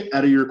the shit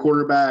out of your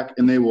quarterback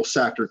and they will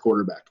sack your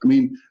quarterback. I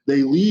mean,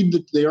 they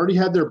already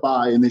had their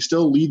bye and they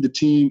still lead the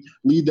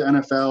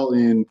NFL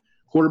in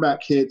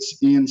quarterback hits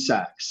and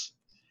sacks.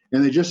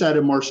 And they just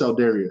added Marcel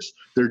Darius.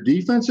 Their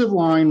defensive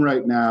line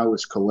right now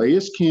is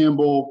Calais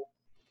Campbell,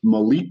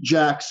 Malik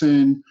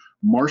Jackson,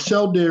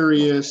 Marcel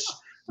Darius,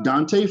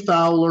 Dante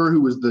Fowler,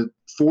 who was the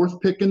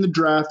 4th pick in the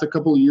draft a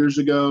couple of years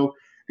ago,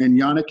 and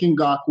Yannick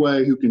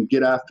Ngakoue, who can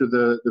get after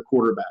the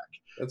quarterback.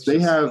 They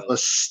have a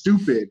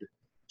stupid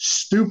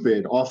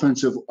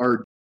offensive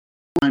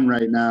line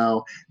right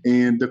now,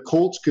 and the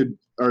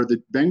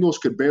Bengals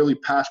could barely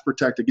pass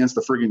protect against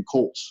the friggin'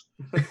 Colts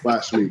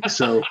last week.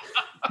 So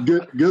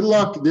good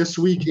luck this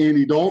week,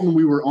 Andy Dalton.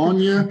 We were on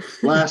you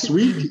last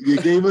week. You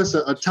gave us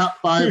a top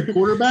 5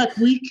 quarterback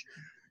week.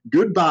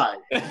 Goodbye.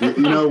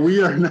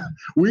 We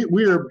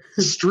are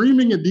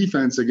streaming a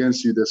defense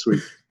against you this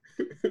week.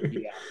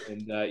 Yeah,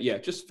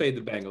 and just fade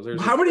the Bengals.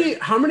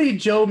 How many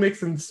Joe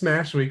Mixon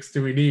smash weeks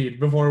do we need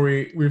before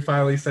we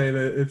finally say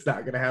that it's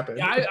not going to happen?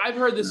 Yeah, I've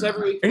heard this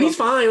every week. And he's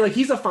fine. Like,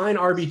 he's a fine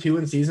RB2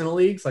 in seasonal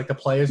leagues. Like, the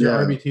play is your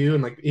RB2,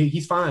 and like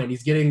he's fine.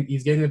 He's getting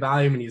the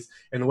volume,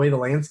 and the way the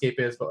landscape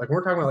is. But like,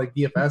 we're talking about like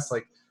DFS,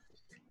 like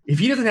if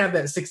he doesn't have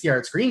that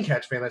 60-yard screen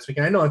catch, man, this week,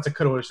 and I know it's a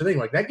could-have thing.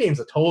 Like, that game's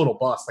a total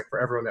bust. Like,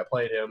 for everyone that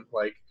played him,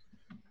 like.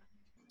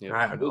 Yeah,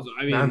 I don't know.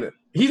 I mean,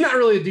 he's not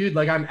really a dude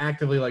like I'm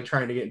actively like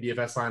trying to get in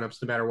DFS lineups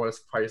no matter what his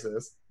price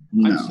is.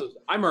 No.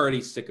 I'm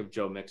already sick of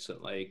Joe Mixon.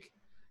 Like,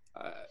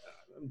 I'm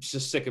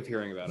just sick of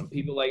hearing about him.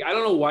 People I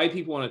don't know why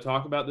people want to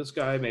talk about this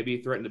guy.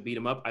 Maybe threaten to beat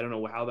him up. I don't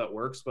know how that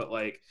works, but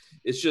like,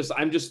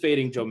 I'm just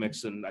fading Joe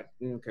Mixon. I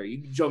don't care.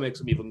 Joe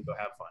Mixon, people can go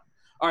have fun.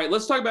 All right,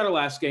 let's talk about our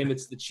last game.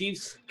 It's the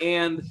Chiefs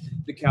and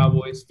the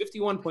Cowboys.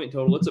 51-point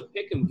total. It's a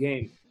pick'em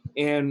game.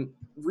 And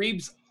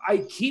Reeves, I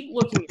keep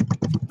looking at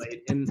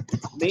it, and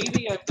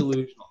maybe I'm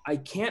delusional. I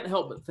can't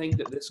help but think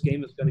that this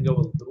game is going to go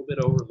a little bit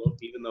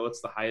overlooked, even though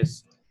it's the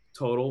highest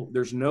total.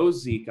 There's no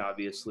Zeke,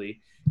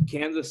 obviously.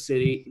 Kansas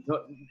City,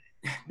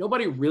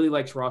 nobody really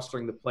likes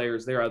rostering the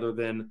players there other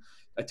than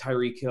a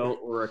Tyreek Hill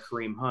or a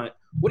Kareem Hunt.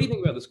 What do you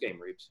think about this game,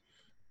 Reeves?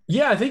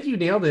 Yeah, I think you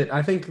nailed it.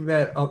 I think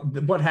that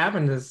what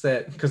happened is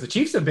that because the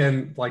Chiefs have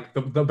been like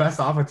the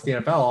best offense in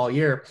the NFL all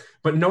year,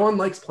 but no one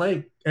likes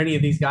playing any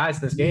of these guys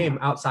in this game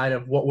outside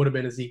of what would have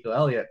been Ezekiel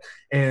Elliott.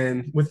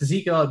 And with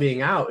Ezekiel Elliott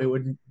being out, it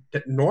would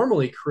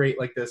normally create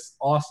like this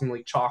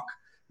awesomely chalk,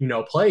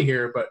 play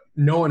here, but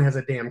no one has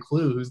a damn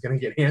clue who's going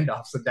to get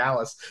handoffs in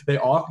Dallas. They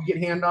all could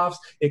get handoffs.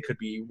 It could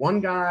be one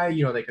guy,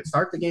 they could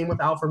start the game with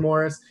Alfred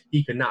Morris.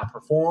 He could not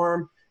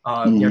perform.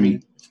 I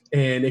mean,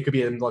 and it could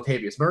be a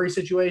Latavius Murray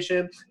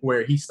situation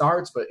where he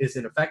starts but is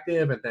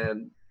ineffective, and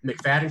then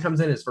McFadden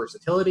comes in. His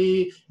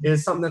versatility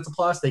is something that's a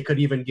plus. They could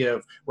even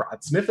give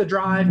Rod Smith a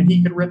drive, and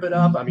he could rip it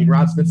up. I mean,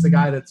 Rod Smith's the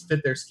guy that's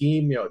fit their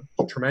scheme,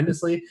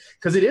 tremendously,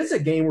 because it is a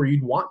game where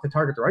you'd want to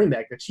target the running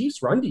back. The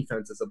Chiefs' run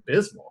defense is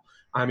abysmal.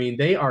 I mean,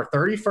 they are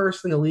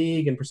 31st in the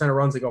league in percent of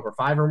runs that go for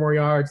 5 or more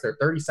yards. They're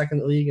 32nd in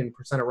the league in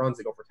percent of runs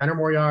that go for 10 or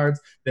more yards.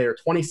 They're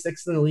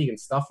 26th in the league in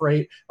stuff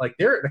rate. Like,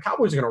 the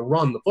Cowboys are going to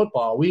run the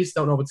football. We just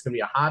don't know if it's going to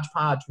be a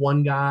hodgepodge,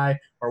 one guy,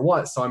 or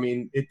what. So, I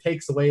mean, it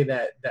takes away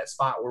that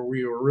spot where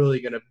we were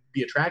really going to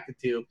be attracted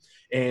to.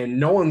 And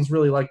no one's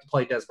really liked to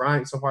play Dez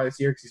Bryant so far this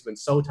year because he's been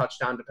so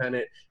touchdown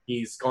dependent.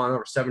 He's gone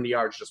over 70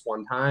 yards just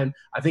one time.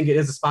 I think it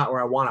is a spot where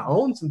I want to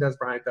own some Dez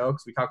Bryant, though,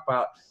 because we talked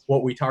about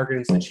what we targeted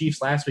into the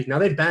Chiefs last week. Now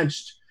they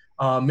benched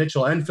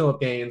Mitchell and Phillip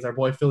Gaines. Our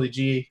boy Philly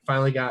G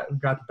finally got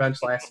the bench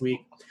last week.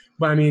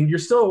 But, I mean, you're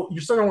still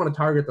going to want to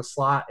target the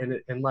slot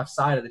and left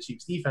side of the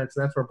Chiefs defense,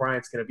 and that's where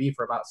Bryant's going to be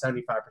for about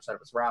 75% of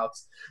his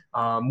routes.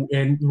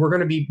 And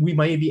we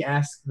might be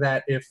asked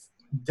that if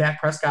Dak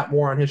Prescott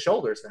more on his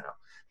shoulders now.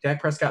 Dak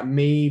Prescott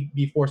may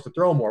be forced to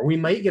throw more. We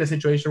might get a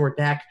situation where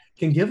Dak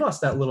can give us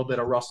that little bit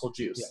of Russell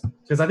juice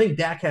because I think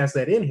Dak has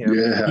that in him.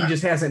 Yeah. He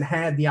just hasn't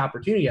had the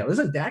opportunity yet.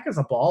 Listen, Dak is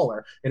a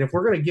baller, and if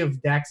we're going to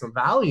give Dak some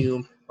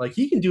volume, like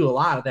he can do a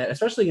lot of that,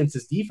 especially against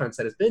his defense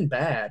that has been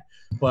bad.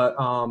 But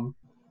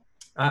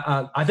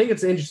I think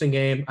it's an interesting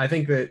game. I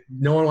think that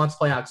no one wants to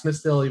play Alex Smith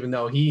still, even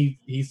though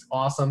he's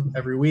awesome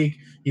every week.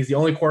 He's the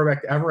only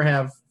quarterback to ever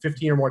have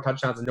 15 or more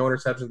touchdowns and no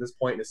interceptions at this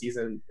point in the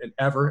season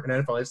ever in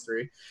NFL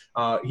history.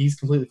 He's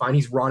completely fine.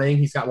 He's running.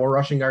 He's got more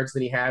rushing yards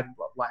than he had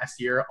last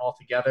year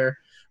altogether.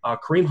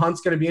 Kareem Hunt's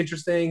going to be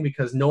interesting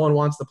because no one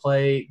wants to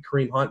play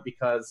Kareem Hunt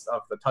because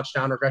of the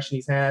touchdown regression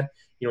he's had.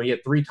 He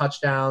had 3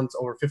 touchdowns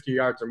over 50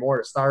 yards or more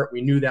to start.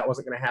 We knew that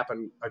wasn't going to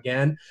happen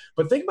again.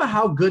 But think about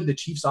how good the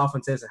Chiefs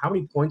offense is and how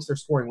many points they're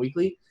scoring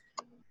weekly.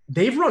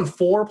 They've run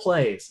 4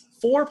 plays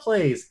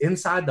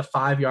inside the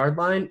 5-yard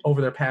line over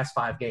their past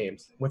 5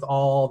 games with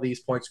all these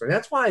points scored.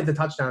 That's why the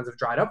touchdowns have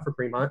dried up for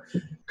Kareem Hunt,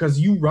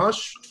 because you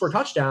rush for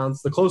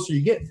touchdowns the closer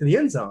you get to the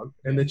end zone.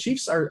 And the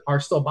Chiefs are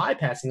still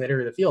bypassing that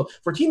area of the field.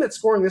 For a team that's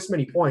scoring this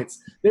many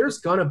points, there's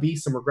going to be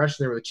some regression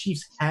there where the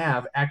Chiefs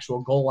have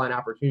actual goal line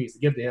opportunities to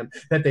give to him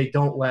that they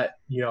don't let,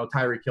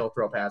 Tyreek Hill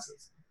throw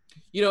passes.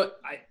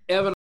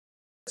 Evan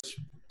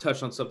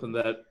touched on something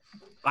that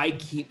I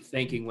keep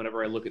thinking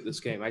whenever I look at this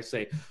game. I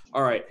say,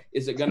 all right,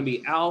 is it going to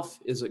be Alf?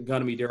 Is it going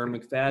to be Darren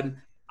McFadden?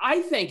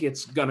 I think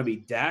it's going to be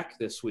Dak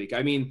this week.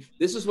 I mean,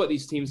 this is what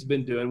these teams have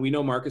been doing. We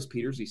know Marcus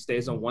Peters, he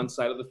stays on one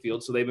side of the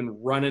field, so they've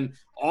been running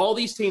 – all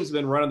these teams have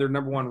been running their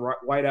number one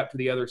wide out to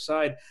the other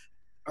side.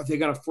 Are they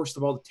going to force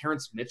the ball to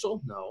Terrence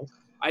Mitchell? No.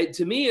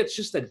 To me, it's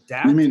just a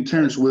Dak. You mean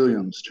Terrence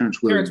Williams?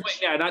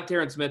 Yeah, not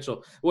Terrence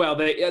Mitchell. Well,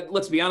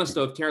 let's be honest,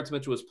 though. If Terrence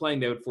Mitchell was playing,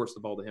 they would force the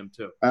ball to him,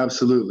 too.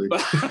 Absolutely.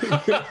 But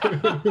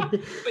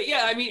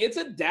yeah, I mean, it's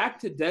a Dak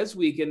to Dez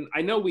week, and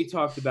I know we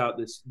talked about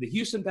this. The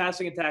Houston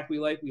passing attack we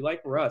like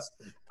Russ.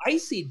 I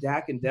see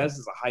Dak and Dez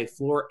as a high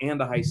floor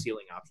and a high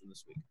ceiling option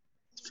this week.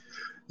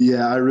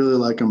 Yeah, I really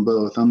like them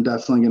both. I'm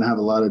definitely going to have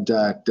a lot of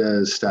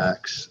Dak-Dez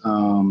stacks.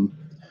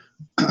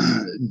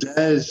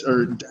 Dez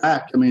or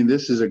Dak, I mean,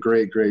 this is a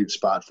great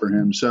spot for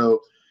him.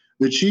 So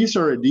the Chiefs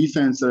are a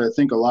defense that I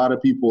think a lot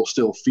of people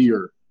still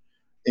fear,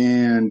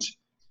 and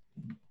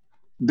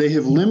they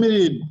have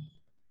limited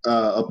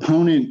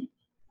opponent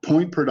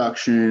point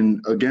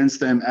production against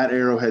them at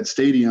Arrowhead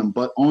Stadium,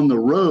 but on the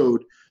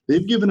road,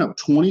 they've given up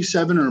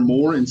 27 or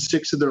more in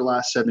 6 of their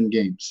last 7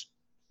 games.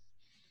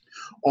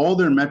 All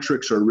their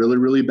metrics are really,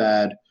 really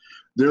bad.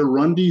 Their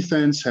run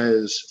defense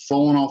has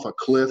fallen off a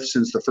cliff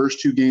since the first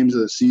 2 games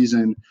of the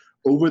season.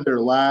 Over their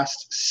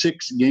last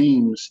 6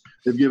 games,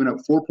 they've given up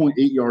 4.8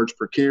 yards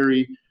per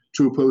carry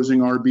to opposing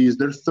RBs.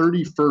 They're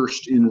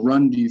 31st in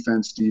run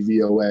defense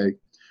DVOA.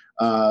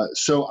 For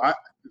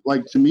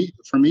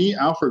me,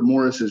 Alfred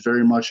Morris is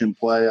very much in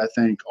play, I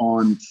think,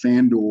 on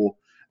FanDuel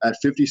at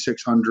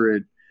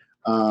 5,600.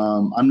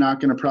 I'm not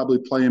going to probably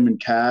play him in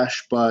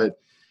cash, but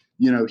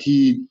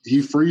he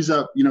frees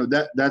up,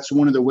 that's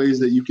one of the ways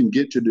that you can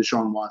get to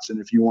Deshaun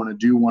Watson if you want to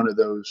do one of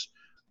those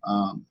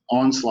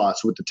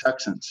onslaughts with the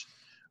Texans.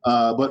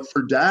 But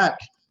for Dak,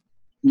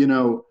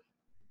 again,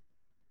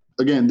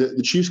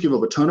 the Chiefs give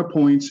up a ton of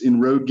points in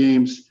road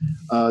games.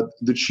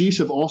 The Chiefs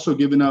have also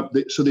given up,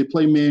 so they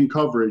play man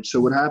coverage. So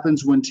what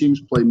happens when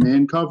teams play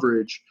man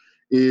coverage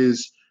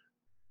is,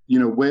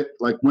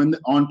 when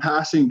on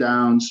passing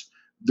downs,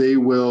 they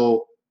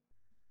will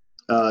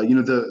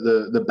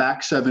the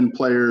back 7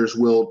 players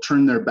will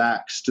turn their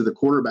backs to the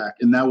quarterback,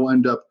 and that will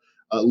end up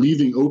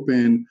leaving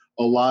open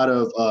a lot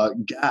of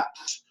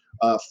gaps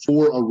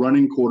for a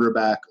running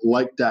quarterback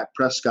like Dak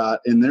Prescott.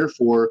 And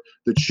therefore,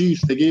 the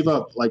Chiefs, they gave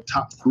up like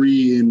top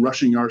 3 in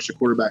rushing yards to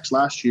quarterbacks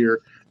last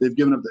year. They've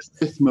given up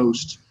the 5th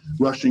most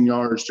rushing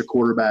yards to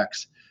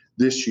quarterbacks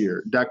this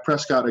year. Dak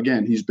Prescott,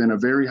 again, he's been a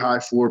very high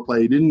floor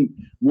play. He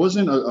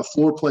wasn't a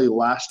floor play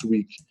last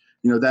week.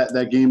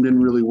 That game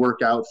didn't really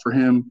work out for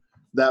him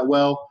that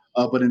well.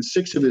 But in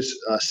 6 of his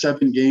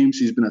 7 games,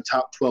 he's been a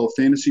top 12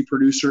 fantasy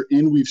producer.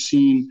 And we've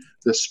seen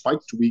the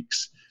spiked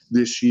weeks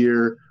this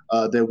year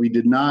that we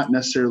did not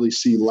necessarily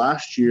see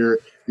last year.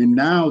 And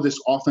now this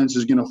offense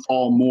is going to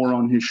fall more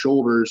on his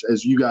shoulders,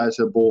 as you guys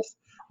have both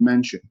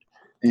mentioned.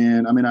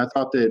 And, I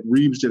thought that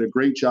Reeves did a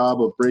great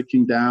job of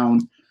breaking down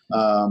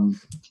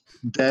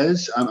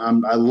Dez.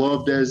 I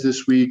love Dez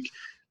this week.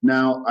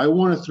 Now, I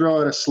want to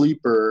throw out a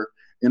sleeper,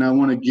 and I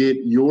want to get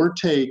your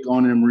take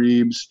on him,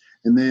 Reeves,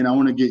 and then I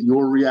want to get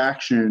your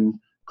reaction,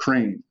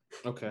 Crane.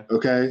 Okay.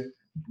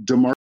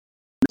 DeMarcus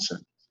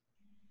Robinson.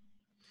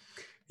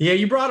 Yeah,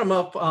 you brought him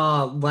up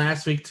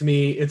last week to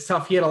me. It's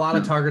tough. He had a lot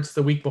of targets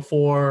the week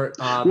before.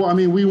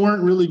 We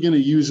weren't really going to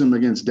use him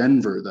against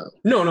Denver, though.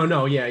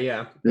 No.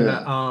 Yeah.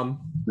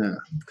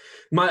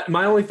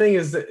 My only thing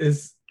is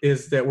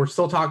that we're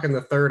still talking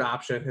the 3rd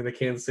option in the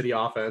Kansas City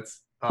offense,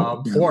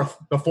 the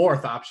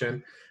 4th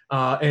option.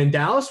 And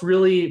Dallas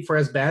really, for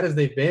as bad as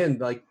they've been,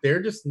 like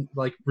they're just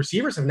like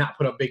receivers have not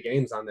put up big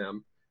games on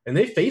them. And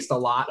they faced a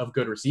lot of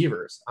good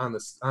receivers on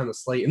the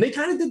slate. And they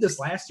kind of did this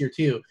last year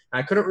too.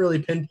 I couldn't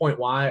really pinpoint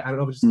why. I don't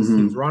know if it's just because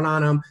teams run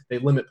on them. They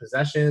limit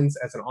possessions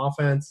as an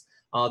offense.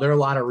 There are a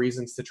lot of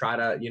reasons to try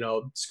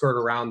to, skirt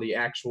around the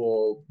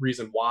actual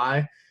reason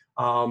why.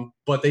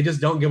 But they just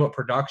don't give up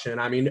production.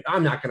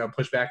 I'm not going to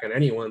push back on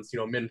anyone's,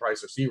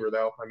 min-price receiver,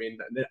 though.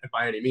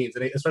 By any means,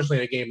 and especially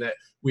in a game that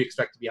we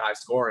expect to be high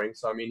scoring.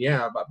 So,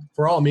 but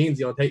for all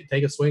means, take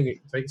a swing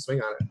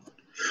on it.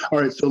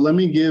 All right, so let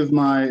me give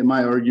my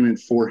argument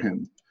for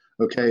him,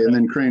 okay? And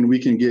then, Crane, we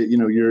can get,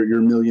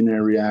 your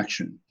millionaire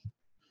reaction.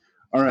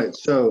 All right,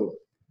 so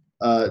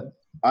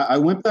I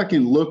went back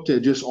and looked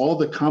at just all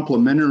the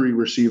complimentary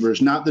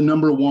receivers, not the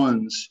number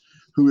ones,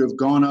 who have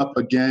gone up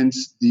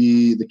against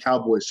the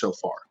Cowboys so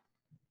far,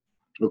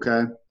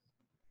 okay?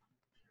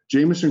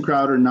 Jamison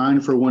Crowder,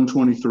 9 for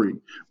 123.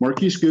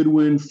 Marquise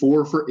Goodwin,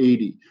 4 for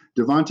 80.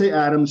 Devontae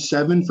Adams,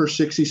 7 for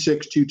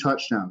 66, 2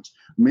 touchdowns.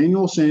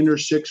 Emmanuel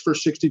Sanders, 6 for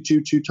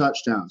 62, 2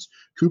 touchdowns.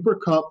 Cooper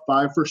Kupp,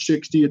 5 for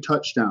 60, a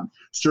touchdown.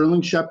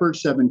 Sterling Shepard,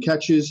 7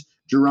 catches.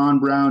 Jerron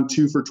Brown,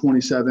 2 for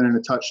 27 and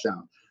a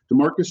touchdown.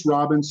 DeMarcus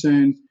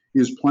Robinson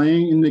is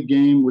playing in the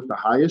game with the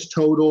highest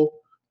total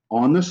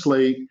on the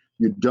slate.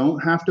 You don't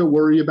have to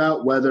worry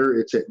about weather.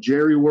 It's at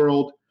Jerry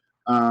World.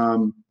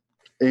 And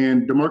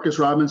DeMarcus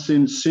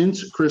Robinson,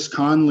 since Chris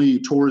Conley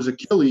tore his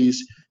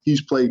Achilles,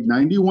 he's played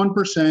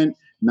 91%,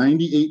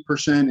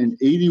 98%, and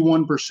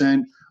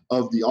 81%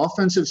 of the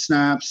offensive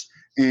snaps.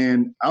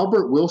 And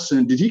Albert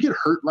Wilson, did he get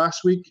hurt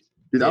last week?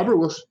 Albert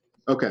Wilson?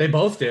 Okay. They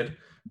both did.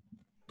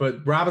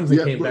 But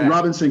Robinson came back.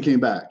 Robinson came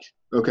back.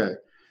 Okay.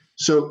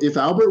 So if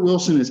Albert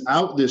Wilson is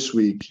out this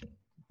week,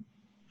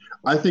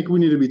 I think we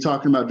need to be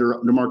talking about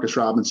DeMarcus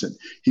Robinson.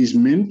 He's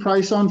min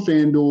price on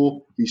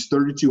FanDuel. He's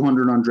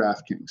 3,200 on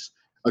DraftKings.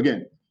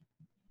 Again,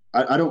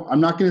 I'm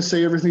not going to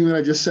say everything that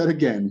I just said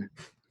again.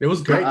 It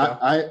was great.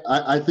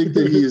 I think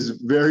that he is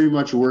very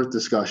much worth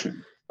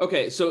discussion.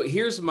 Okay, so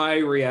here's my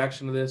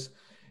reaction to this.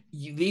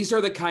 These are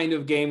the kind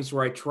of games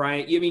where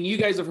you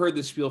guys have heard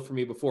this spiel from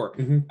me before.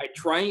 I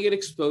try and get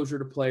exposure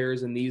to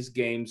players in these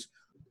games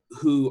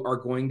who are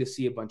going to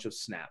see a bunch of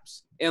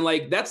snaps. And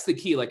that's the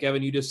key. Like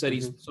Evan, you just said, he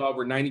saw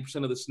over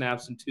 90% of the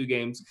snaps in 2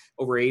 games,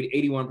 over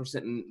 81%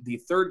 in the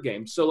 3rd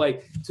game. So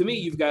to me,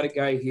 you've got a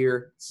guy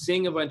here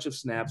seeing a bunch of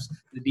snaps.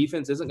 The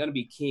defense isn't going to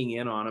be keying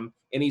in on him,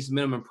 and he's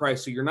minimum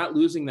price. So you're not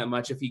losing that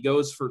much if he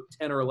goes for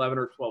 10 or 11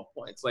 or 12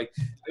 points.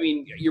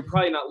 You're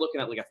probably not looking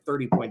at a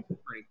 30-point or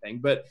anything,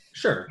 but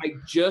sure. I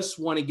just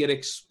want to get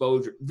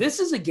exposure. This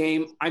is a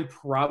game I'm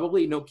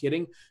probably, no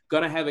kidding,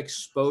 going to have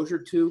exposure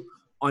to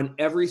on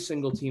every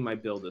single team I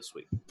build this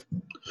week.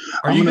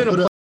 I'm going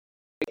to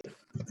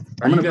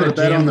put a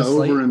bet on the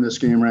over in this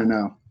game right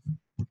now.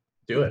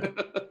 Do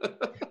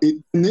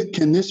it.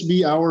 Can this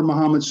be our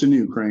Mohamed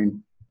Sanu,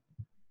 Crane?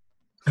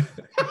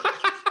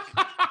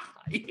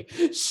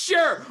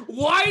 Sure.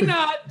 Why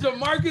not?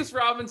 DeMarcus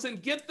Robinson,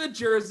 get the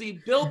jersey,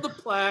 build the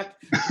plaque.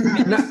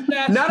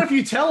 Not if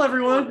you tell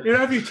everyone.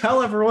 Not if you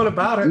tell everyone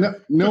about it.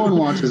 No one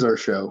watches our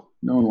show.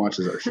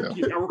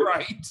 Yeah,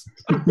 right.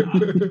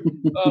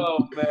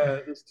 Oh,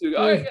 man.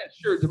 Yeah,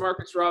 sure.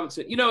 DeMarcus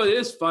Robinson. It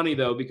is funny,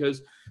 though,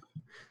 because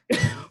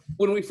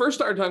when we first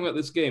started talking about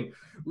this game,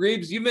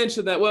 Reeves, you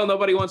mentioned that,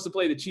 nobody wants to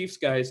play the Chiefs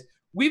guys.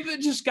 We've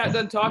just got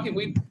done talking.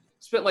 We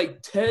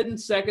spent 10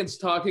 seconds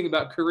talking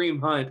about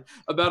Kareem Hunt,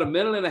 about a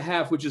minute and a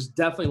half, which is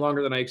definitely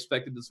longer than I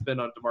expected to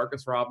spend on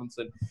DeMarcus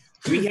Robinson.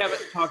 We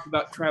haven't talked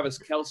about Travis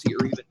Kelce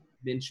or even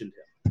mentioned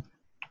him.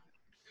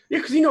 Yeah,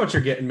 because you know what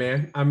you're getting,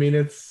 man.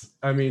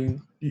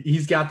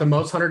 He's got the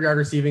most 100-yard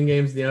receiving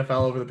games in the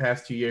NFL over the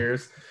past 2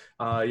 years.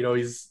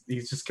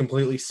 He's just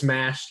completely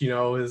smashed.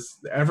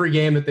 Every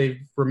game that they've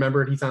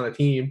remembered he's on the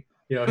team,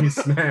 he's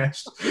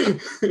smashed.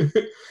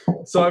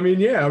 So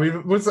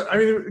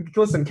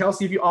listen,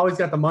 Kelsey, if you always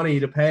got the money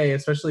to pay,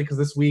 especially because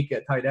this week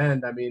at tight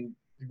end,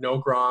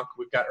 no Gronk,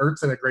 we've got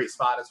Ertz in a great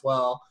spot as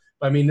well.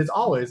 But it's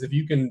always if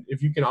you can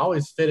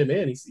always fit him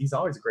in, he's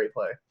always a great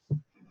play.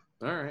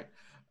 All right.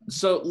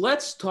 So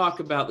let's talk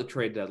about the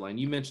trade deadline.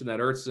 You mentioned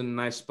that Ertz in a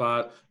nice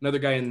spot. Another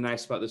guy in a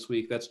nice spot this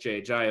week, that's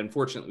Jay.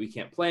 Unfortunately, we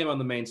can't play him on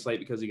the main slate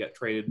because he got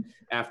traded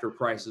after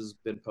price has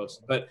been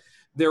posted. But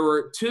there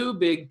were two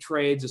big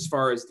trades as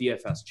far as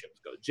DFS chips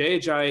go.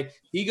 Jay,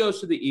 he goes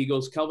to the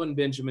Eagles. Kelvin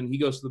Benjamin, he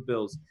goes to the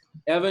Bills.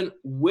 Evan,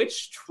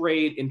 which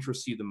trade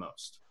interests you the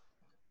most?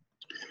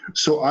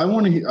 So I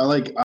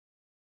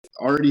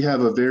already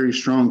have a very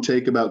strong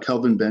take about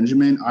Kelvin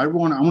Benjamin. I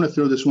want to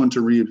throw this one to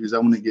Reeves because I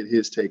want to get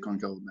his take on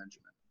Kelvin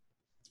Benjamin.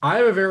 I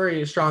have a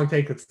very strong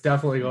take that's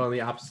definitely going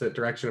the opposite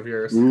direction of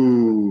yours.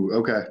 Ooh,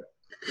 okay.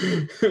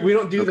 We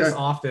don't do this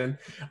often.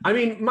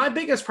 My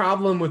biggest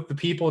problem with the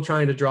people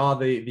trying to draw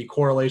the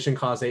correlation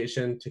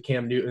causation to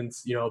Cam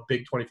Newton's,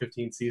 big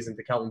 2015 season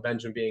to Kelvin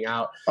Benjamin being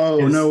out.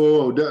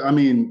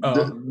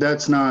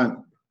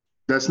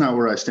 That's not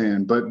where I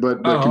stand, but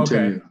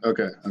continue.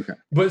 Okay.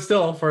 But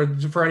still, for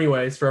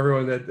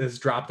everyone that has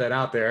dropped that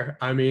out there,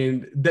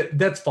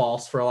 that's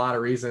false for a lot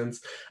of reasons.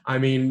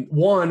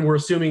 One, we're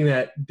assuming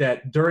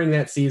that during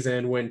that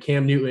season when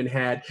Cam Newton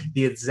had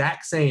the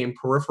exact same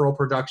peripheral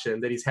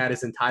production that he's had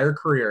his entire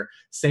career,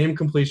 same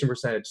completion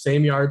percentage,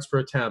 same yards per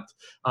attempt,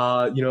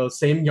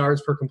 same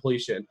yards per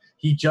completion,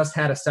 he just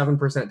had a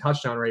 7%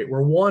 touchdown rate.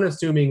 We're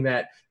assuming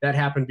that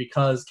happened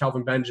because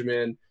Kelvin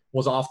Benjamin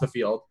was off the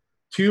field.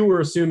 Two,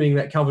 we're assuming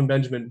that Kelvin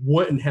Benjamin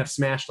wouldn't have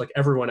smashed like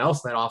everyone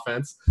else in that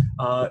offense.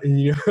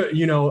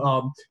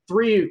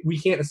 Three, we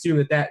can't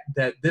assume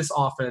that this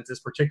offense is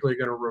particularly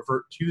going to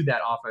revert to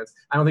that offense.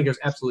 I don't think there's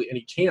absolutely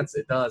any chance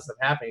it does of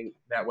happening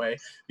that way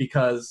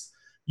because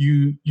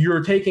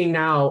you're taking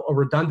now a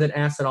redundant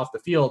asset off the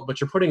field,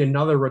 but you're putting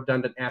another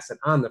redundant asset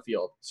on the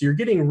field. So you're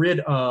getting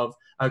rid of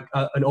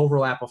an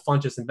overlap of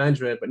Funchess and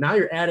Benjamin, but now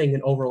you're adding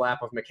an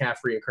overlap of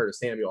McCaffrey and Curtis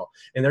Samuel.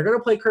 And they're going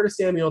to play Curtis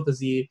Samuel at the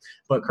Z,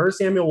 but Curtis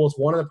Samuel was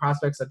one of the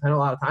prospects I spent a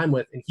lot of time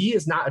with, and he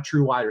is not a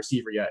true wide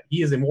receiver yet.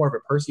 He is more of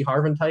a Percy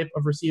Harvin type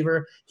of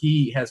receiver.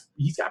 He's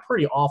got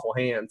pretty awful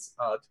hands,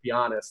 to be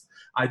honest.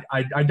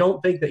 I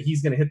don't think that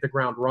he's going to hit the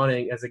ground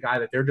running as a guy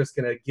that they're just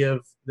going to give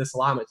this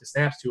allotment to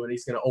snaps to, and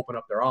he's going to open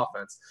up their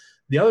offense.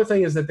 The other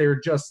thing is that they're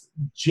just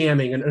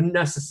jamming an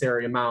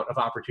unnecessary amount of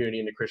opportunity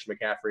into Christian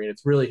McCaffrey, and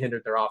it's really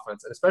hindered their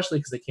offense, and especially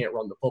because they can't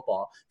run the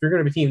football. If you're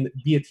going to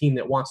be a team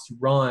that wants to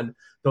run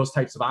those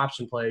types of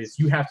option plays,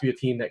 you have to be a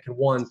team that can,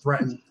 one,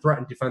 threaten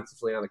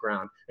defensively on the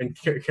ground, and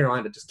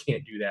Carolina just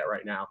can't do that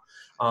right now.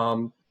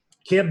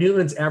 Cam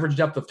Newton's average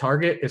depth of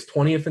target is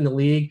 20th in the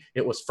league.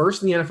 It was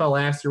first in the NFL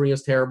last year when he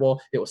was terrible.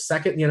 It was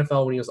second in the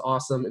NFL when he was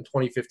awesome in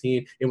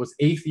 2015. It was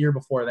eighth year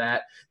before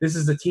that. This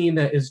is a team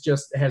that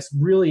has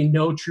really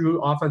no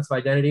true offensive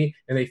identity,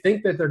 and they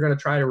think that they're going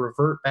to try to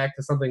revert back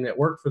to something that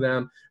worked for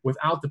them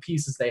without the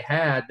pieces they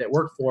had that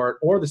worked for it,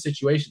 or the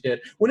situation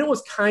did, when it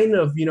was kind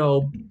of,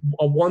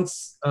 a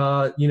once,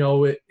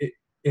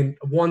 in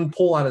one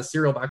pull out of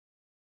cereal box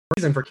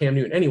reason for Cam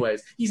Newton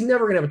anyways. He's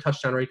never going to have a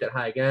touchdown rate that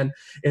high again.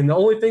 And the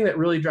only thing that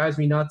really drives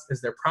me nuts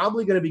is they're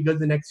probably going to be good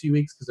the next few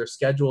weeks because their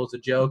schedule is a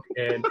joke,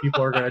 and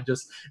people are going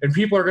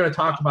to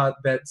talk about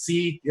that.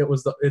 See,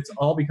 it's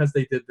all because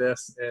they did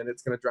this, and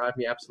it's going to drive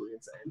me absolutely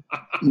insane.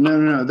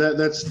 No,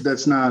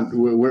 that's not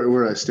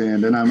where I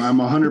stand, and I'm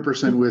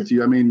 100% with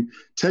you.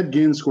 Ted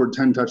Ginn scored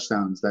 10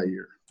 touchdowns that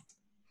year.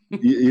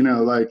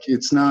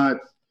 It's not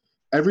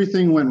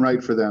everything went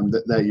right for them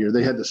that year.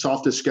 They had the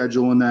softest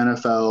schedule in the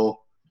NFL.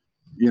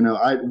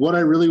 What I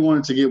really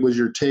wanted to get was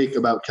your take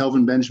about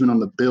Kelvin Benjamin on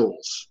the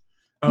Bills.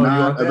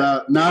 Not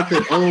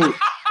that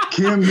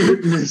Cam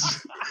Newton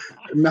is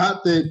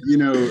not that,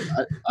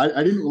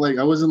 I didn't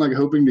I wasn't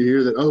hoping to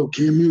hear that,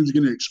 Cam Newton's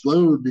going to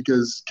explode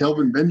because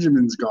Kelvin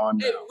Benjamin's gone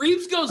now. If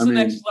Reeves goes to the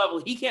next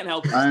level, he can't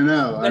help it. I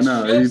know.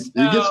 He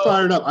gets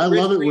fired up. I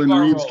love it when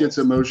Reeves gets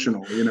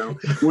emotional,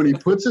 when he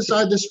puts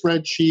aside the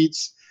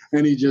spreadsheets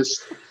and he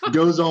just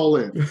goes all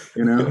in,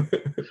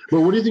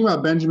 But what do you think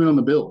about Benjamin on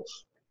the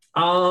Bills?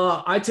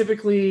 I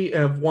typically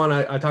I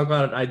talk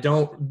about it. I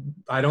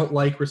don't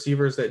like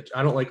receivers that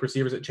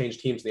change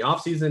teams in the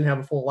offseason, have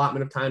a full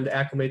allotment of time to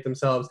acclimate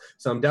themselves.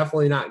 So I'm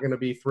definitely not going to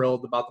be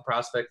thrilled about the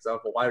prospects of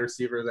a wide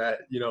receiver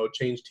that,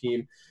 change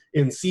team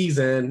in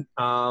season.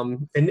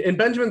 And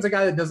Benjamin's a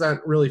guy that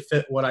doesn't really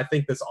fit what I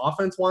think this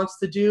offense wants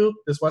to do,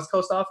 this West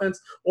Coast offense,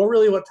 or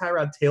really what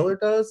Tyrod Taylor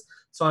does.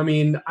 So,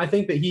 I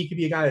think that he could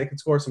be a guy that could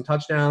score some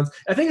touchdowns.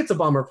 I think it's a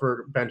bummer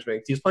for Benjamin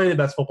because he's playing the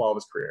best football of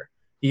his career.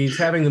 He's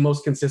having the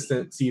most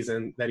consistent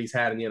season that he's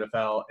had in the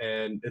NFL,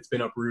 and it's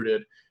been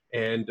uprooted.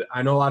 And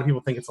I know a lot of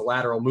people think it's a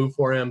lateral move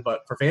for him,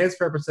 but for fans'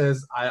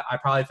 purposes, I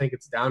probably think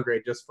it's a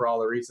downgrade just for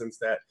all the reasons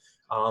that,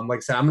 like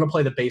I said, I'm going to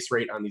play the base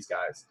rate on these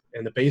guys.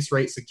 And the base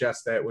rate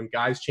suggests that when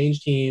guys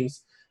change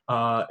teams,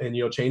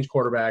 and change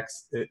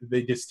quarterbacks,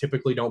 they just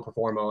typically don't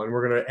perform well. And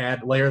we're going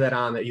to layer that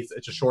on that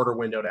it's a shorter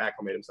window to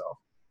acclimate himself.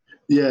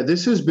 Yeah,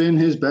 this has been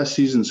his best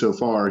season so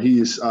far.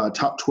 He's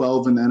top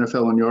 12 in the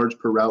NFL in yards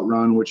per route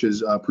run, which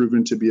is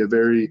proven to be a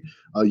very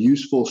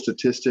useful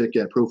statistic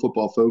at Pro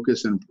Football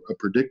Focus and a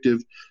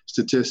predictive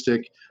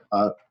statistic.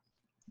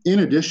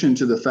 In addition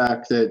to the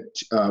fact that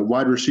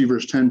wide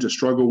receivers tend to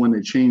struggle when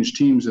they change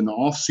teams in the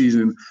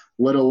offseason,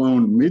 let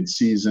alone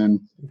midseason,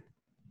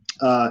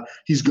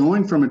 he's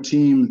going from a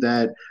team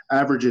that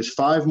averages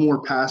 5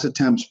 more pass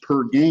attempts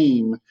per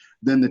game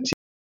than the team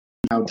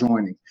now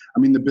joining. I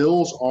mean, the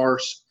Bills are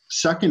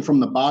second from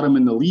the bottom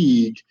in the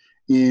league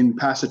in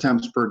pass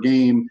attempts per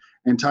game,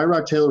 and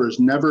Tyrod Taylor has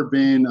never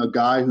been a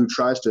guy who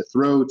tries to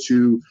throw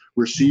to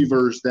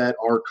receivers that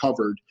are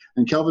covered.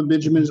 And Kelvin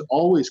Benjamin is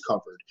always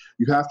covered.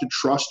 You have to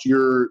trust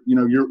your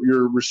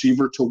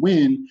receiver to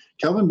win.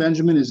 Kelvin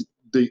Benjamin is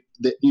the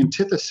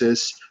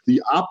antithesis,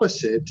 the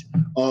opposite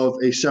of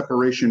a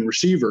separation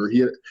receiver.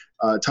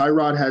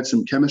 Tyrod had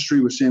some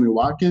chemistry with Sammy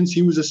Watkins.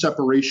 He was a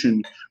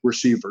separation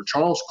receiver.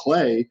 Charles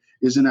Clay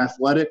is an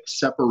athletic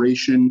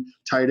separation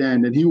tight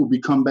end, and he will be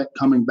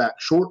coming back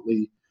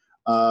shortly.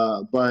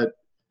 But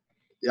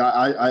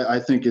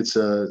I think it's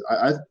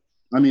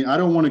I mean, I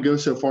don't want to go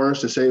so far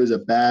as to say it was a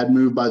bad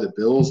move by the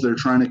Bills. They're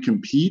trying to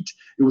compete.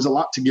 It was a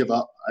lot to give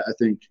up, I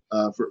think,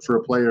 for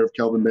a player of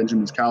Kelvin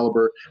Benjamin's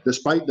caliber,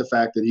 despite the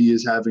fact that he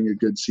is having a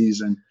good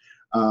season.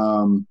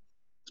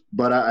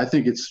 But I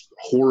think it's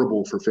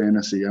horrible for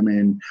fantasy. I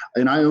mean,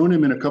 and I own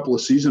him in a couple of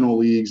seasonal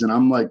leagues, and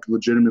I'm like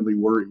legitimately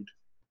worried.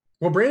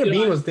 Well, Brandon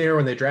Beane was there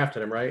when they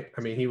drafted him, right?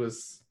 I mean, he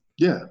was.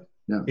 Yeah.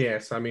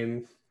 So I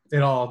mean,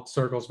 it all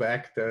circles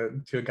back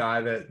to a guy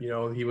that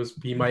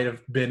he might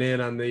have been in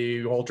on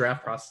the whole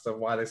draft process of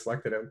why they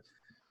selected him.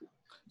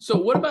 So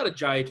what about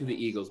Ajayi to the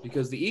Eagles?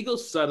 Because the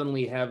Eagles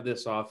suddenly have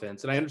this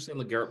offense, and I understand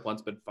LeGarrette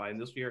Blount's been fine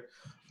this year,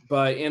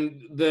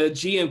 and the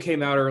GM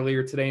came out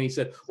earlier today and he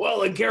said, "Well,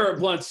 LeGarrette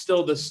Blount's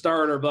still the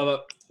starter." Blah blah.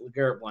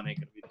 LeGarrette Blount ain't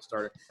going to be the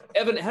starter.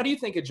 Evan, how do you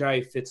think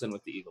Ajayi fits in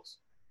with the Eagles?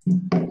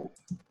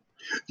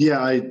 Yeah,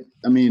 I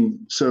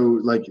mean,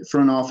 so like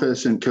front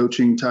office and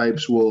coaching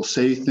types will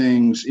say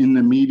things in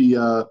the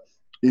media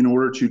in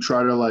order to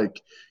try to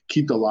like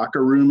keep the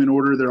locker room in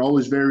order. They're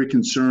always very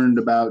concerned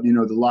about,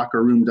 the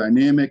locker room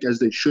dynamic, as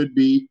they should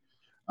be.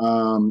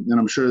 And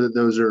I'm sure that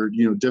those are,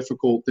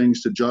 difficult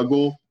things to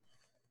juggle.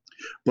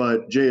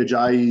 But Jay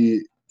Ajayi,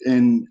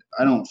 and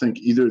I don't think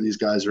either of these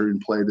guys are in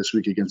play this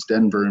week against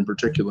Denver in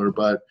particular,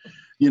 but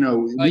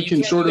we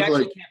can sort of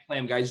like can't play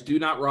them, guys. Do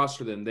not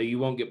roster them. You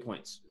won't get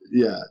points.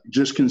 Yeah,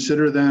 just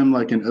consider them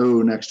like an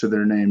O next to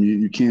their name.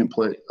 You can't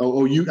play.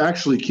 Oh, you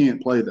actually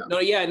can't play them.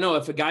 No.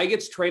 If a guy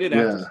gets traded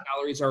after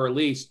salaries are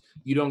released,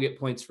 you don't get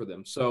points for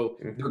them. So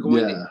they're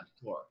going to the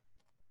floor.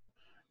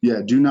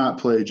 Yeah, do not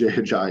play Jay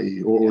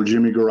Ajayi or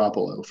Jimmy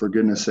Garoppolo, for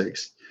goodness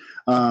sakes.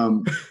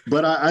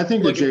 But I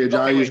think that Jay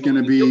Ajayi is going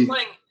to be.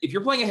 If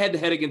you're playing a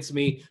head-to-head against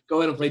me, go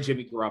ahead and play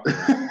Jimmy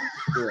Garoppolo.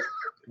 Do it.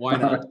 Why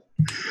not?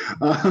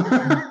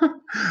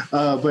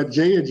 But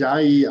Jay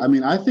Ajayi, I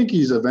mean, I think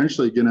he's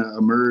eventually going to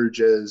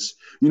emerge as,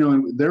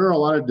 there are a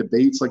lot of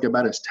debates like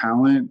about his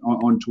talent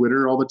on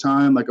Twitter all the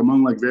time, like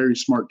among like very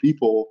smart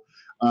people.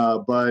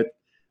 But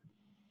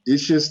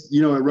it's just,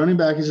 at running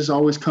back, it's just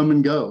always come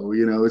and go.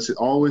 It's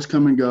always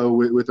come and go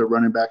with a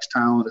running back's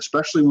talent,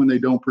 especially when they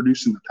don't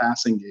produce in the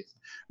passing game.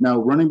 Now,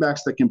 running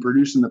backs that can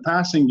produce in the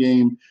passing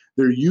game,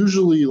 they're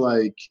usually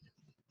like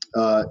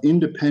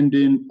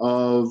independent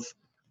of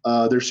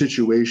their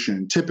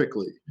situation.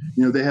 Typically,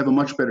 they have a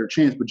much better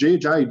chance. But Jay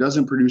Ajayi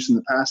doesn't produce in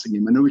the passing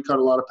game. I know he caught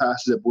a lot of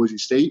passes at Boise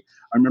State.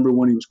 I remember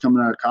when he was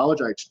coming out of college,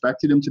 I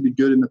expected him to be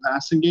good in the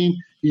passing game.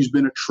 He's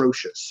been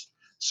atrocious.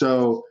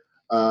 So,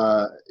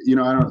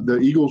 the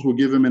Eagles will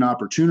give him an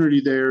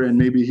opportunity there, and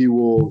maybe he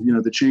will,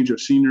 the change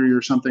of scenery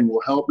or something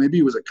will help. Maybe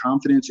it was a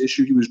confidence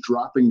issue. He was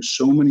dropping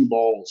so many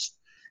balls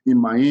in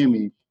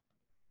Miami.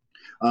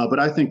 But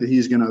I think that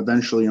he's going to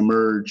eventually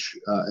emerge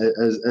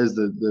as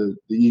the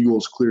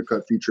Eagles'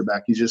 clear-cut feature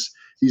back.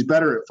 He's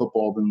better at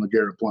football than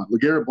LeGarrette Blount.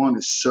 LeGarrette Blount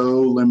is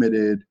so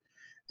limited,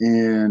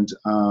 and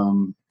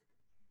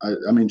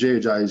Jay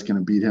Ajayi is going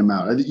to beat him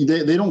out.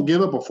 They don't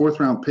give up a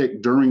fourth-round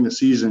pick during the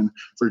season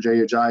for Jay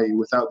Ajayi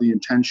without the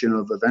intention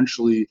of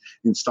eventually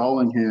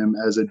installing him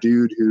as a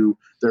dude who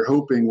they're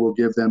hoping will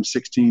give them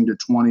 16 to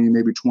 20,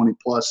 maybe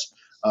 20-plus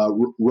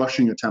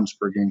rushing attempts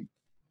per game.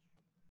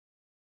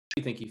 Do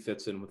you think he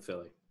fits in with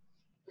Philly?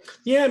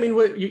 Yeah,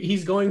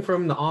 he's going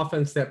from the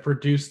offense that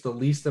produced the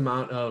least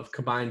amount of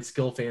combined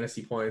skill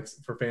fantasy points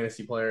for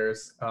fantasy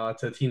players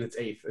to a team that's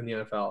 8th in the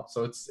NFL.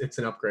 So it's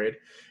an upgrade.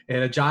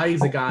 And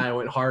Ajayi's a guy I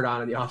went hard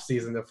on in the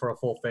offseason for a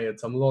full fade.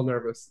 So I'm a little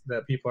nervous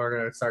that people are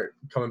going to start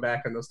coming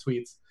back on those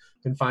tweets.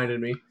 and finding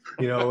me,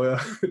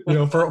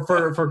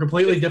 for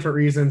completely different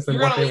reasons than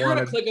what they wanted. You're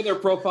gonna click on their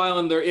profile,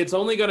 and it's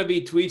only gonna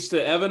be tweets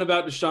to Evan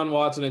about Deshaun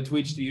Watson and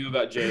tweets to you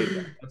about Jay.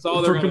 That's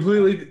all they're it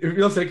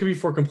could be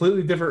for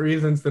completely different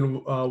reasons than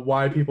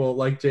why people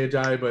like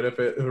JJ. But if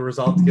the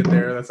results get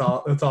there, that's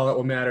all that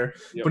will matter.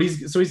 Yep. But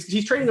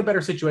he's trading a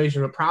better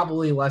situation, but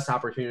probably less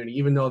opportunity.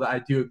 Even though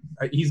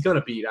he's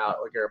gonna beat out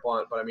like Garrett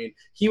Blount. But I mean,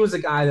 he was a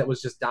guy that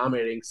was just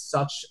dominating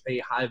such a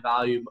high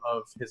volume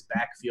of his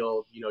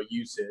backfield,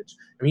 usage.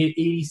 I mean,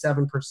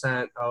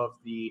 87% of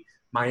the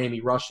Miami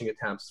rushing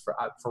attempts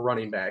for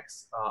running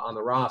backs on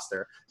the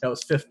roster. That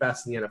was 5th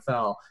best in the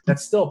NFL.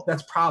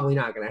 That's probably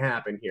not going to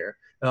happen here.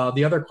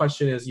 The other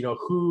question is,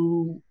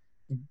 who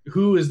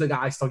is the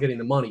guy still getting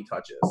the money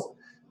touches?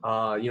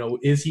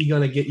 Is he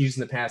going to get used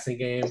in the passing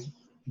game?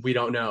 We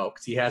don't know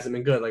because he hasn't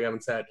been good, like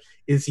Evan said.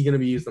 Is he going to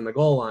be used on the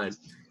goal line?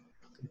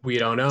 We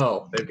don't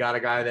know. They've got a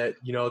guy that,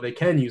 they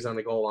can use on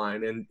the goal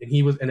line. And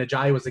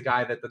Ajayi was the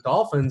guy that the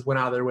Dolphins went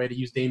out of their way to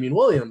use Damian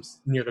Williams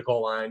near the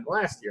goal line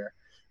last year.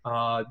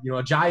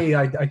 Ajayi,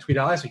 I tweeted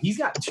out last week, he's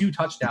got 2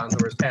 touchdowns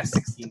over his past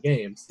 16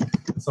 games.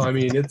 So, I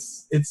mean,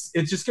 it's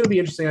just going to be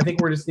interesting. I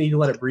think we just need to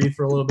let it breathe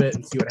for a little bit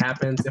and see what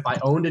happens. If I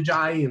owned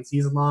Ajayi in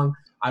season long,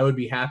 I would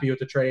be happy with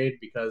the trade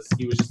because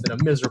he was just in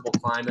a miserable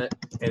climate,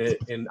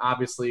 and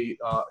obviously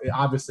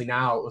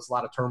now it was a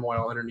lot of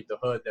turmoil underneath the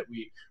hood that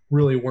we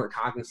really weren't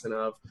cognizant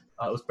of.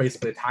 It was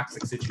basically a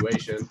toxic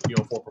situation,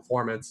 for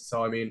performance.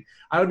 So I mean,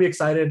 I would be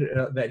excited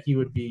that he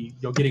would be,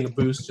 getting a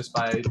boost just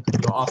by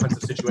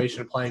offensive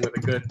situation, playing with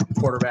a good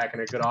quarterback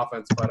and a good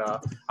offense. But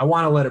I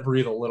want to let it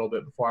breathe a little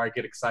bit before I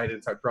get excited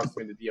and start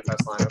thrusting the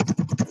DFS lineup.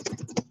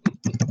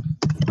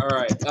 All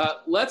right,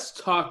 let's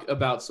talk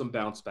about some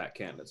bounce back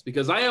candidates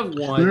because I have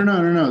one.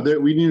 No.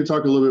 We need to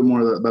talk a little bit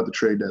more about the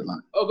trade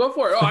deadline. Oh, go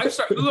for it. Oh, I'm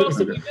sorry. Who else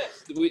did we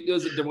miss?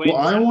 Was it Dwayne? Well,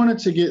 I wanted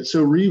to get –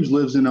 so Reeves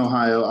lives in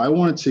Ohio. I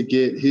wanted to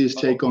get his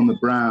take on the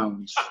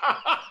Browns.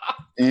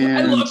 And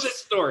I love this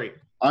story.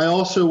 I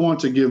also want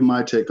to give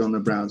my take on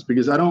the Browns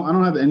because I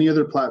don't have any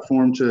other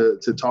platform to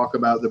talk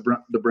about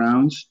the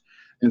Browns.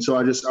 And so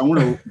I want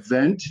to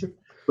vent.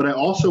 But I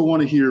also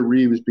want to hear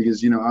Reeves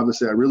because,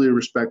 obviously I really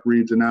respect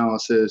Reeves'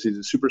 analysis. He's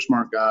a super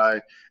smart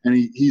guy, and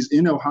he's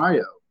in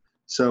Ohio.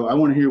 So I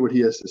want to hear what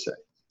he has to say.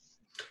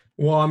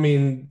 Well, I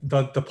mean,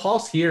 the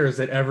pulse here is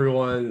that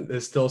everyone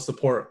is still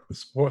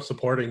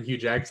supporting Hugh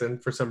Jackson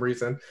for some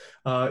reason,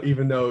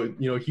 even though,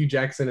 Hugh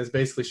Jackson has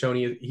basically shown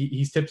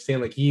he's tipped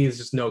stand like he has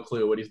just no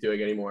clue what he's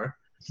doing anymore.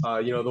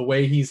 The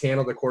way he's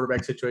handled the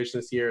quarterback situation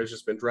this year has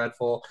just been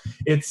dreadful.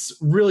 It's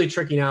really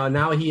tricky now. And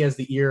now he has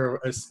the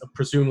ear,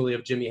 presumably,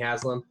 of Jimmy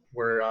Haslam,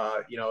 where,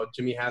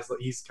 Jimmy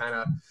Haslam's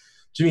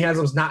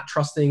not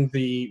trusting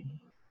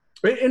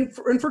and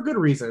for good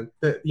reason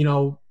that,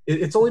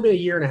 it's only been a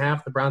year and a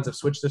half. The Browns have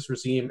switched this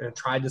regime and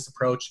tried this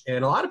approach,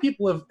 and a lot of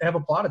people have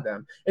applauded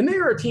them. And they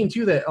are a team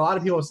too that a lot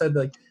of people have said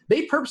like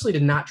they purposely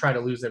did not try to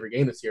lose every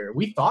game this year.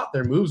 We thought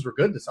their moves were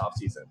good this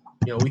offseason.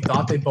 We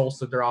thought they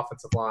bolstered their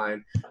offensive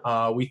line.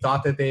 We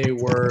thought that they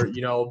were,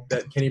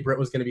 that Kenny Britt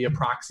was going to be a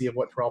proxy of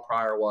what Terrell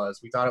Pryor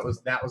was. We thought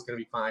that was going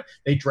to be fine.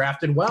 They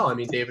drafted well. I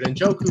mean, David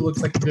Njoku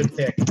looks like a good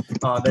pick.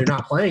 They're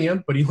not playing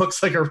him, but he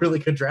looks like a really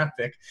good draft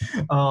pick.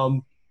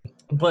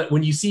 But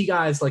when you see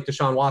guys like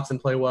Deshaun Watson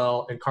play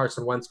well and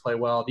Carson Wentz play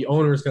well, the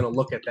owner is going to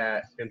look at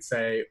that and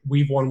say,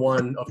 we've won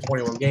 1 of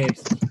 21 games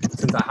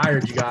since I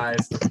hired you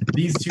guys.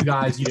 These 2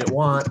 guys you didn't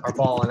want are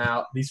balling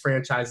out. These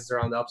franchises are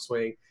on the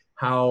upswing.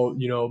 How,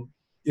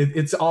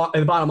 it's all –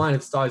 and the bottom line,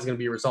 it's always going to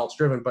be results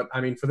driven. But, I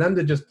mean, for them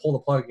to just pull the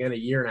plug again a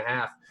year and a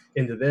half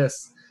into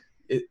this,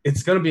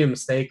 it's going to be a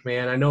mistake,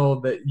 man. I know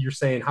that you're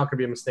saying how could it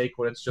be a mistake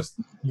when it's just,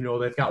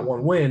 they've got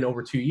 1 win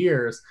over 2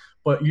 years.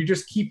 But you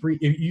just keep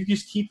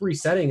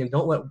resetting and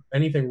don't let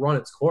anything run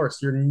its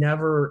course. You're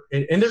never –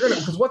 and they're going to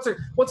 – because what's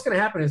going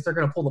to happen is they're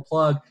going to pull the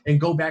plug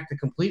and go back to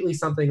completely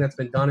something that's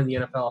been done in the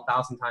NFL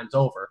 1,000 times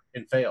over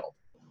and failed.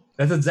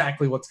 That's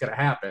exactly what's going to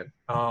happen.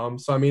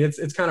 So, I mean,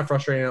 it's kind of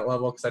frustrating at that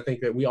level because I think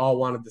that we all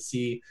wanted to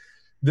see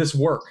this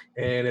work,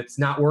 and it's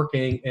not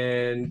working.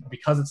 And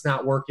because it's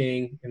not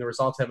working and the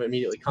results haven't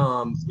immediately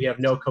come, we have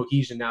no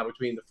cohesion now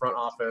between the front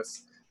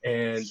office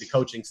and the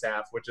coaching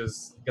staff, which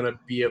is going to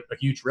be a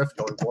huge rift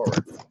going forward.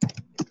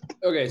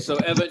 Okay, so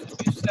Evan,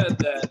 you said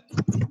that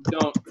you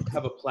don't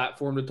have a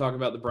platform to talk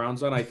about the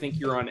Browns on. I think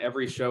you're on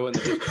every show in the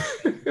history.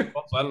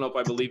 So I don't know if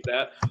I believe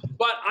that,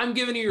 but I'm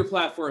giving you your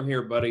platform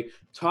here, buddy.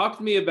 Talk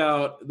to me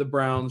about the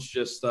Browns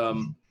just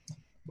sabotaging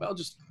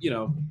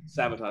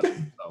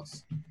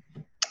themselves.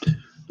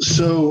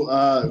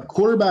 So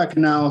quarterback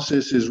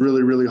analysis is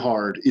really, really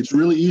hard. It's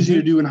really easy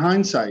to do in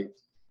hindsight.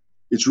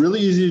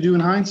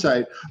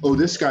 Oh,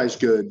 this guy's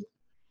good.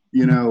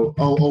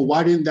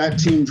 Why didn't that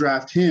team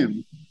draft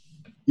him?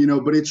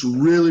 But it's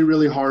really,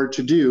 really hard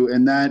to do.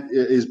 And that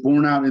is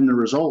borne out in the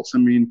results. I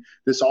mean,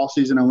 this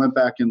offseason I went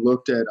back and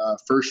looked at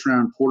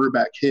first-round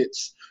quarterback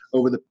hits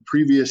over the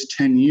previous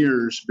 10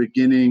 years,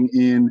 beginning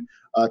in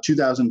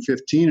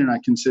 2015. And I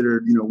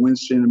considered,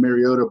 Winston and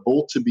Mariota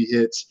both to be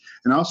hits.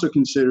 And I also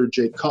considered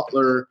Jay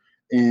Cutler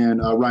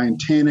and Ryan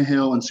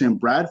Tannehill and Sam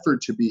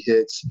Bradford to be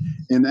hits.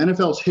 And the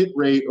NFL's hit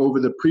rate over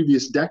the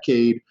previous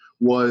decade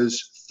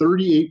was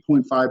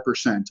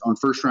 38.5% on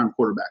first-round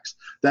quarterbacks.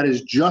 That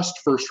is just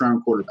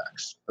first-round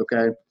quarterbacks,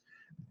 okay?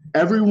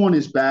 Everyone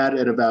is bad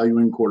at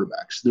evaluating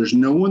quarterbacks. There's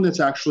no one that's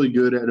actually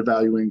good at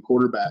evaluating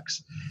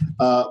quarterbacks,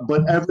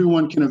 but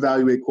everyone can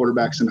evaluate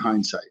quarterbacks in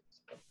hindsight,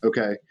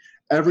 okay?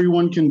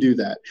 Everyone can do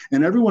that.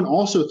 And everyone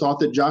also thought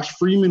that Josh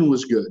Freeman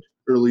was good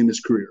early in his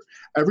career.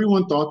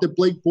 Everyone thought that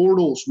Blake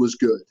Bortles was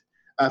good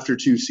after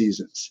 2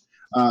 seasons.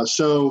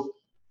 So,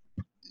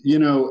 you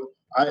know,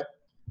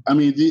 I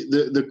mean,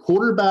 the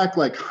quarterback,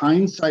 like,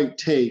 hindsight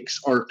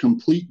takes are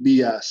complete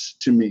BS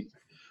to me.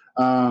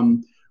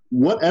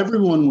 What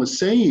everyone was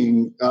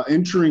saying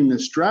entering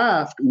this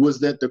draft was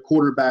that the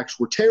quarterbacks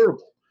were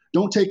terrible.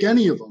 Don't take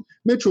any of them.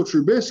 Mitchell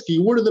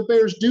Trubisky, what are the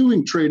Bears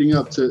doing trading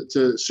up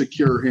to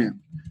secure him?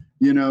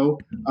 You know,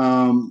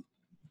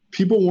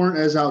 people weren't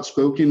as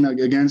outspoken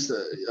against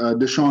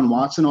Deshaun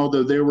Watson,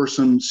 although there were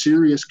some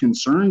serious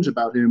concerns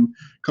about him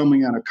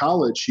coming out of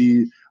college.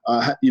 He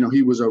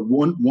was a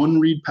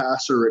one-read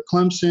passer at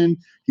Clemson.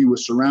 He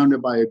was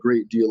surrounded by a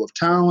great deal of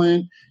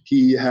talent.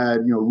 He had,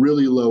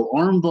 really low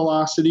arm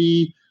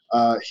velocity.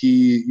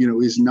 He,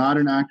 is not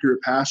an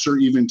accurate passer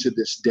even to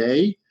this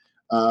day.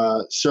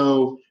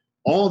 So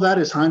all of that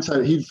is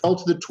hindsight. He fell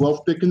to the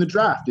 12th pick in the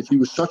draft. If he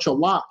was such a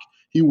lock,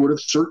 he would have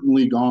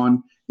certainly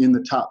gone in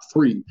the top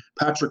 3.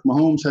 Patrick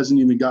Mahomes hasn't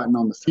even gotten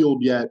on the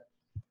field yet.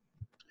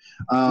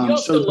 You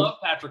also love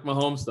Patrick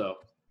Mahomes, though.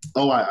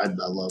 Oh, I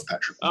love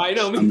Patrick Mahomes. I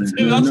know, me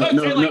too.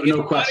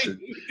 No question.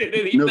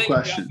 No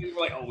question. We're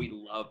like, oh, we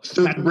love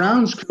So Patrick the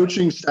Browns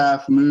coaching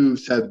staff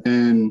moves have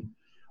been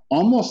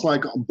almost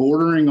like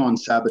bordering on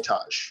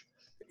sabotage.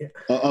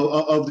 It's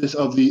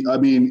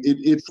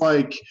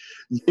like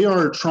they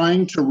are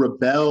trying to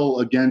rebel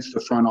against the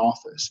front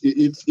office.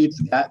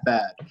 It's that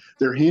bad.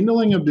 Their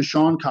handling of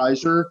DeShone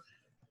Kizer.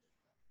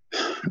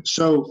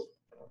 So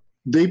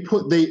Hugh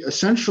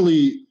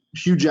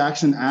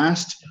Jackson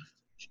asked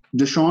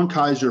DeShone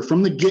Kizer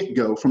from the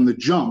get-go, from the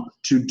jump,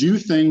 to do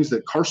things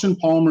that Carson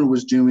Palmer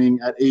was doing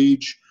at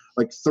age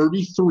like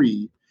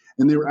 33.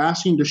 And they were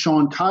asking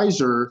DeShone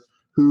Kizer,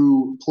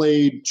 who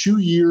played 2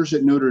 years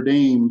at Notre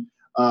Dame,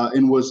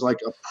 and was like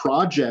a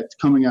project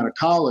coming out of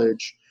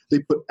college. They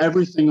put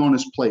everything on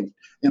his plate.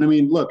 And I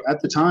mean, look,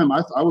 at the time,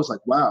 I was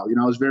like, wow,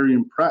 I was very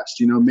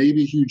impressed.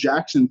 Maybe Hugh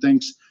Jackson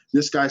thinks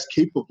this guy's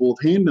capable of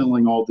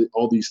handling all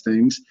these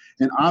things.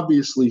 And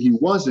obviously he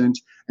wasn't.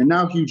 And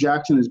now Hugh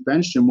Jackson has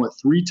benched him,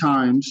 3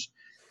 times,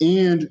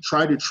 and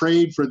tried to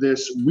trade for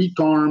this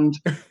weak-armed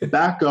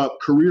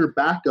career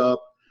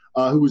backup,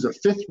 who was a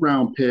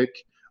 5th-round pick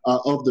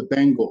of the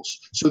Bengals.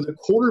 So the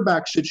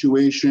quarterback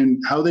situation,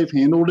 how they've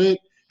handled it,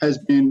 has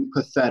been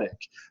pathetic.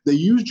 They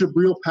used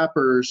Jabril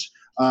Peppers.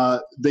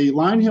 They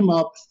line him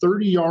up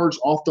 30 yards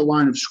off the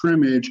line of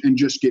scrimmage and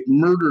just get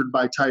murdered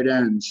by tight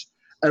ends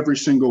every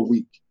single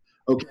week.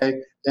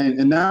 Okay,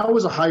 and that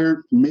was a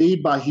hire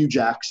made by Hugh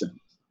Jackson.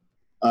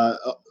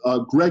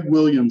 Greg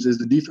Williams is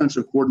the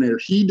defensive coordinator.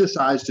 He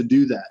decides to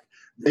do that.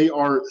 They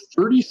are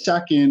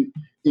 32nd,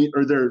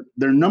 or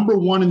they're number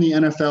 1 in the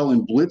NFL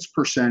in blitz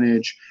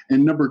percentage,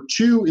 and number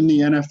 2 in the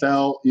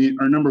NFL,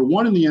 or number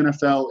 1 in the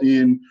NFL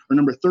or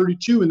number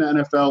 32 in the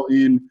NFL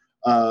in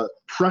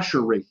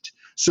pressure rate.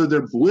 So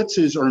their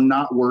blitzes are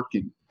not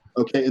working.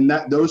 Okay, and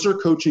those are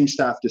coaching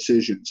staff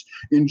decisions.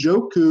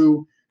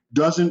 Njoku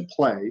doesn't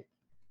play.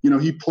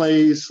 He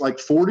plays like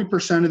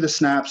 40% of the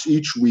snaps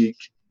each week.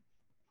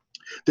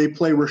 They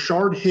play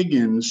Rashard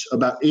Higgins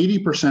about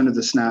 80% of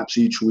the snaps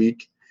each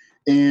week,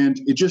 and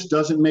it just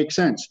doesn't make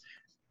sense.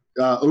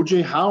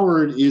 O.J.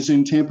 Howard is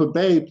in Tampa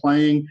Bay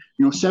playing,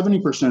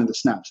 70% of the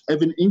snaps.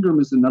 Evan Ingram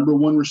is the number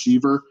 1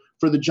 receiver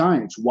for the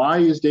Giants. Why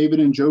is David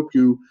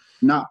Njoku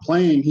not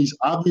playing? He's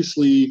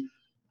obviously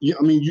 –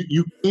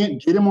 you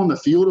can't get him on the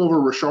field over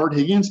Rashard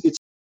Higgins. It's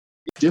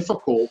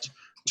difficult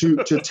to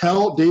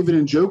tell David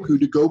Njoku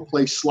to go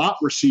play slot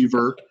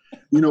receiver,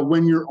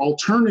 when your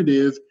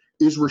alternative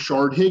is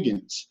Rashard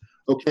Higgins.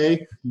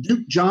 Okay,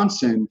 Duke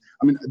Johnson,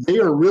 they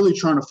are really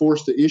trying to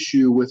force the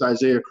issue with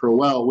Isaiah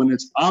Crowell when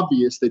it's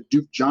obvious that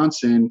Duke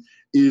Johnson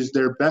is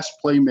their best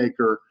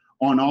playmaker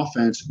on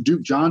offense.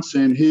 Duke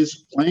Johnson,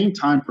 his playing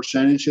time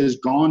percentage has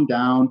gone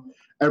down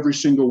every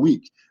single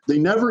week. They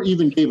never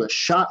even gave a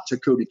shot to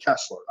Cody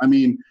Kessler.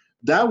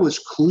 That was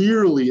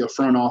clearly a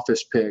front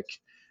office pick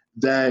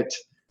that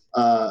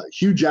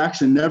Hugh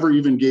Jackson never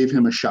even gave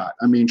him a shot.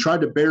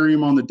 Tried to bury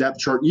him on the depth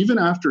chart, even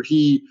after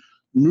he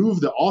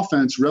moved the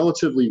offense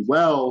relatively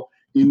well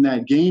in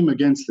that game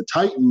against the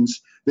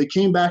Titans. They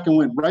came back and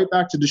went right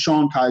back to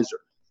DeShone Kizer.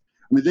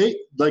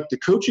 The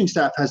coaching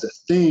staff has a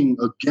thing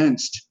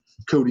against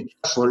Cody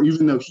Kessler,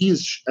 even though he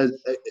is,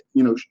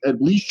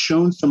 at least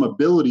shown some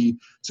ability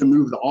to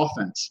move the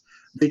offense.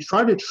 They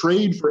tried to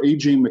trade for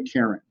A.J.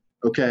 McCarron,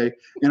 okay?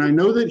 And I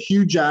know that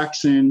Hugh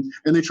Jackson,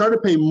 and they tried to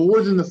pay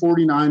more than the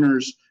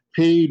 49ers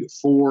paid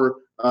for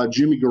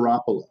Jimmy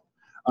Garoppolo.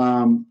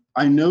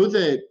 I know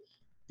that,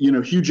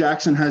 Hugh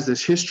Jackson has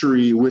this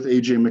history with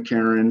A.J.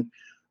 McCarron.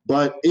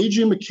 but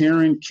AJ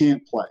McCarron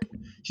can't play.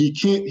 He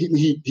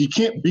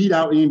can't beat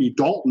out Andy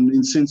Dalton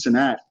in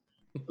Cincinnati.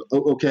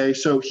 Okay,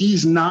 so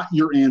he's not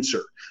your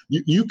answer.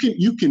 You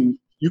can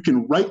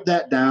write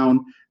that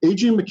down.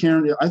 AJ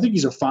McCarron, I think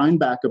he's a fine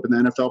backup in the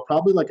NFL,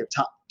 probably like a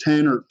top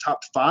 10 or top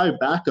 5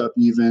 backup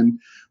even,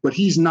 but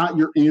he's not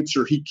your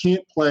answer. He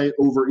can't play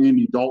over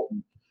Andy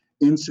Dalton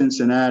in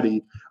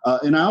Cincinnati.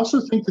 And I also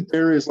think that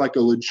there is like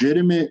a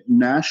legitimate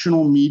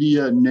national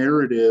media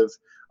narrative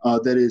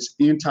that is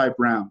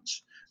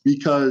anti-Browns,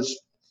 because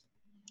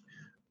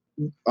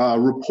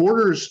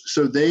reporters,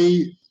 so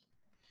they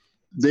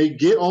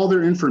get all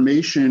their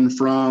information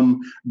from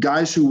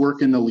guys who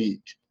work in the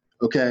league.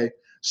 Okay.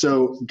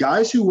 So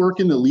guys who work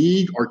in the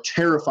league are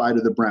terrified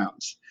of the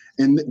Browns.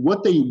 And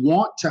what they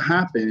want to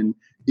happen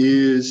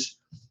is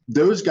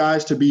those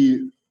guys to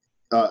be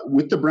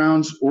with the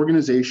Browns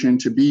organization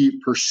to be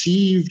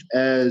perceived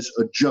as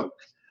a joke.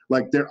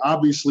 Like they're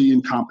obviously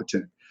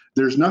incompetent.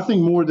 There's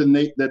nothing more than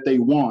that they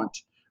want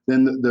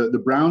than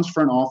the Browns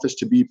front office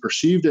to be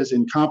perceived as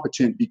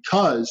incompetent,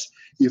 because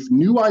if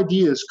new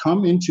ideas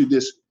come into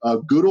this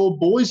good old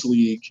boys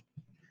league,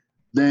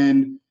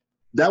 then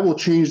that will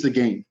change the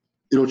game.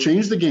 It'll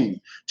change the game.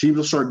 Teams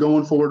will start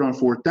going forward on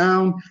fourth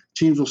down.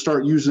 Teams will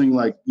start using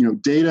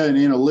data and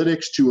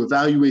analytics to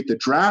evaluate the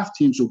draft.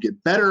 Teams will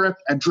get better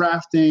at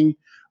drafting,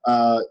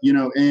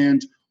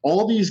 and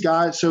all these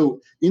guys. So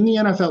in the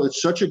NFL,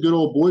 it's such a good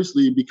old boys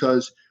league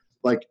because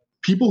like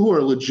people who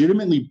are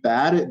legitimately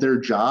bad at their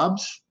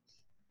jobs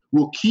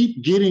will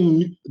keep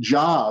getting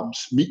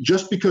jobs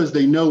just because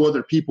they know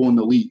other people in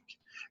the league.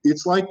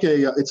 It's like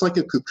a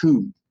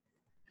cocoon,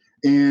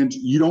 and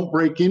you don't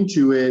break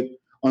into it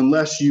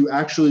unless you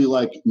actually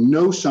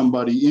know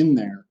somebody in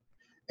there.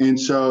 And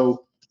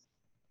so,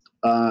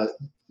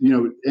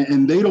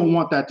 and they don't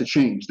want that to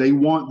change. They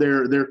want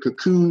their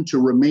cocoon to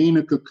remain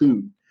a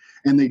cocoon,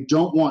 and they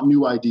don't want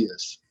new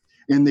ideas,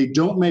 and they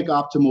don't make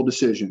optimal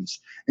decisions,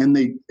 and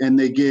they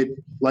get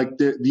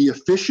the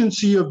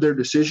efficiency of their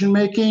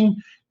decision-making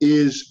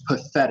is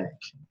pathetic.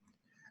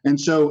 And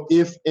so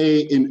if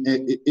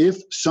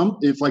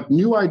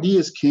new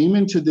ideas came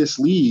into this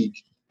league,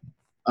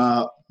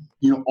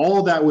 all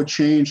of that would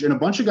change, and a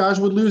bunch of guys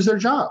would lose their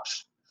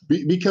jobs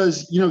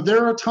because,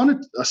 there are a ton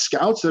of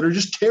scouts that are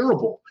just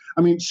terrible.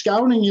 I mean,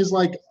 scouting is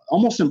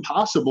almost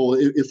impossible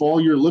if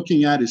all you're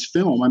looking at is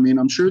film. I mean,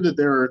 I'm sure that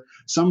there are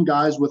some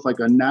guys with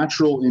a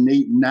natural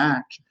innate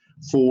knack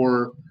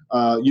for,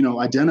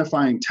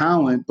 identifying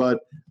talent, but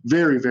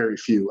very, very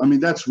few. I mean,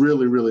 that's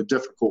really, really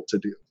difficult to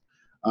do.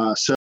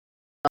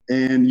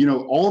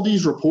 All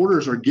these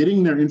reporters are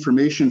getting their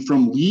information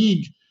from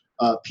league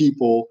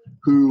people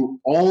who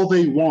all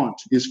they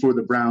want is for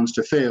the Browns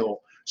to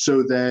fail,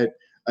 so that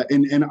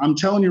and I'm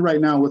telling you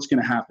right now what's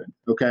going to happen.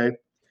 Okay,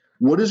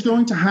 what is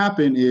going to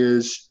happen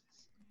is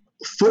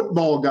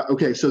football guys.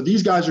 Okay, so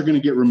these guys are going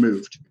to get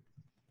removed.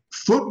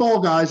 Football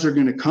guys are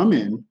going to come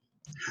in.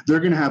 They're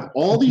going to have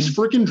all these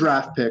freaking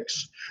draft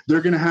picks.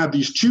 They're going to have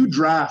these 2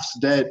 drafts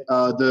that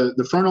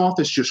the front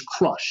office just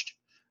crushed,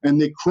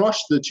 and they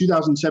crushed the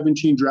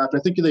 2017 draft. I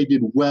think they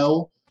did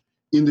well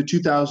in the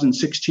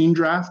 2016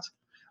 draft.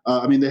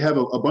 They have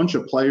a bunch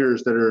of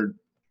players that are,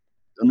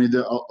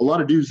 a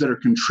lot of dudes that are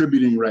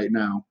contributing right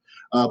now.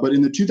 But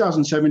in the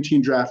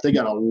 2017 draft, they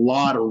got a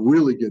lot of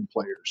really good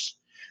players.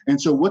 And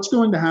so what's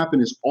going to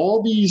happen is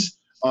all these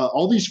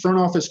front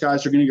office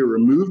guys are going to get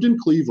removed in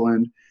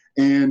Cleveland,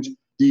 and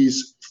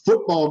these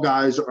football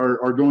guys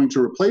are going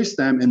to replace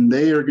them, and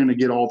they are going to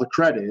get all the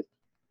credit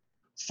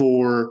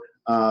for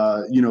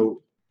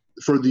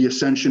the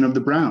ascension of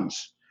the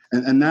Browns.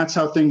 And that's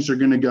how things are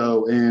going to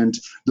go. And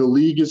the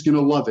league is going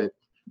to love it,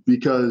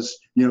 because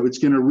it's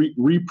going to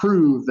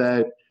reprove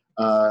that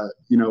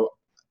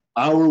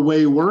our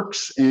way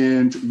works,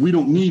 and we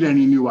don't need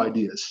any new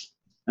ideas.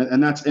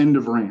 And that's end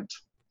of rant.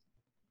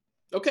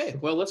 Okay,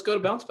 well, let's go to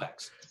bounce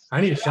backs.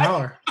 I need a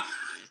shower.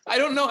 I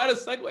don't know how to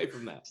segue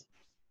from that.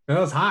 That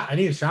was hot. I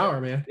need a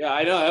shower, man. Yeah,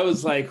 I know. I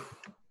was like,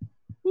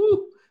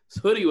 whoo,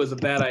 this hoodie was a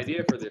bad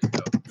idea for this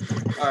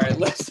show. All right,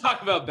 let's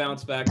talk about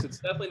bounce backs. It's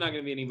definitely not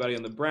going to be anybody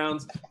on the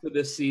Browns for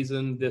this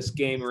season, this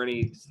game, or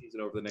any season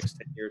over the next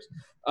 10 years.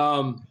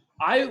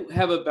 I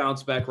have a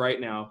bounce back right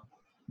now.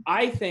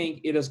 I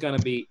think it is going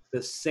to be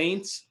the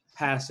Saints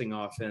passing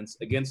offense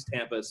against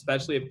Tampa,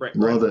 especially if Brent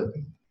Grimes. Love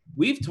it.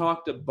 We've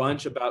talked a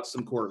bunch about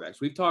some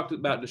quarterbacks. We've talked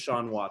about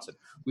Deshaun Watson.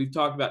 We've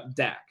talked about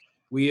Dak.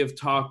 We have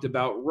talked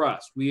about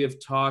Russ. We have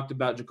talked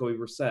about Jacoby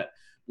Brissett.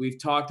 We've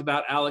talked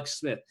about Alex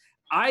Smith.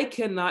 I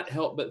cannot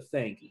help but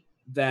think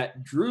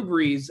that Drew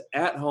Brees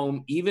at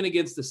home, even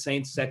against the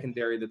Saints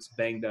secondary that's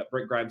banged up,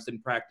 Brent Grimes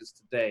didn't practice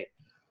today.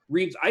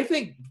 Reeves, I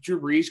think Drew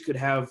Brees could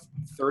have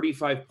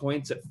 35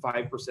 points at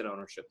 5%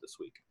 ownership this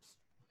week.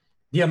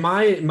 Yeah,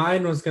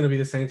 mine was going to be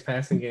the Saints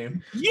passing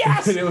game.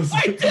 Yes, I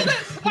did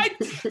it. I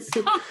did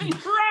something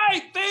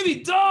right,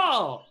 baby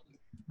doll.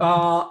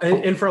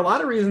 And for a lot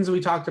of reasons we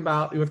talked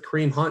about with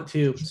Kareem Hunt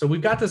too. So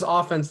we've got this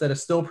offense that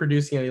is still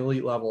producing at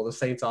elite level, the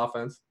Saints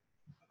offense.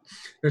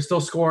 They're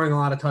still scoring a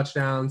lot of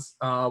touchdowns.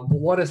 But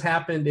what has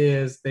happened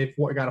is they've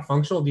got a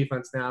functional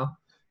defense now.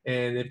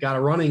 and they've got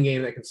a running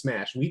game that can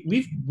smash.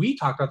 We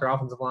talked about their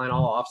offensive line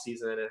all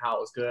offseason and how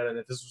it was good and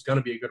that this was going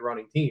to be a good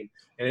running team,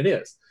 and it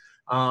is.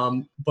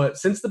 But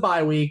since the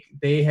bye week,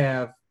 they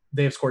have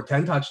scored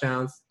 10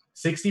 touchdowns.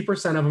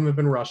 60% of them have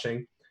been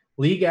rushing.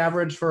 League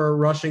average for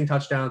rushing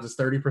touchdowns is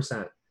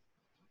 30%.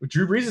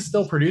 Drew Brees is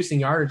still producing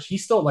yardage.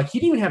 He's still he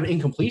didn't even have an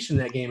incompletion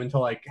in that game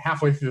until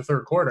halfway through the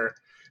third quarter.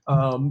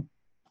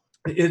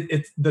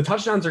 The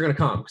touchdowns are going to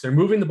come because they're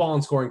moving the ball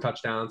and scoring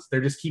touchdowns.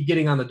 They just keep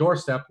getting on the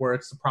doorstep where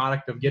it's the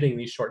product of getting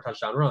these short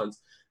touchdown runs.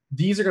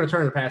 These are going to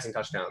turn into passing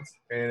touchdowns,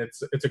 and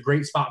it's a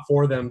great spot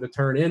for them to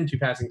turn into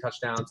passing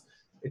touchdowns.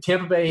 In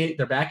Tampa Bay,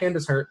 their back end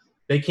is hurt.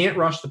 They can't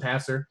rush the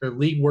passer. They're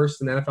league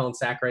worst in the NFL in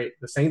sack rate.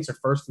 The Saints are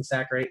first in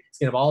sack rate. He's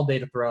going to have all day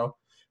to throw.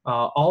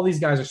 All these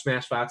guys are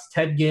smash spots.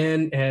 Ted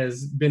Ginn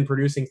has been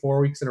producing 4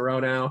 weeks in a row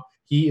now.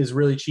 He is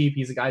really cheap.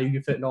 He's a guy you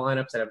can fit into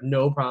lineups. I have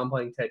no problem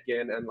playing Ted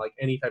Ginn in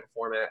any type of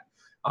format.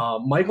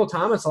 Michael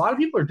Thomas, a lot of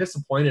people are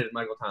disappointed in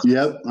Michael Thomas.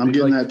 Yep, I'm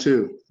getting that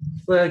too.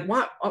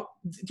 What?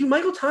 Dude,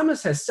 Michael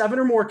Thomas has 7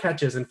 or more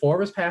catches in 4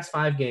 of his past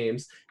 5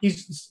 games.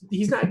 He's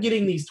not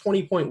getting these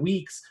 20-point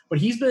weeks, but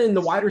he's been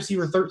the wide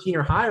receiver 13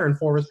 or higher in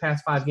 4 of his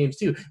past 5 games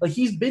too.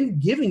 He's been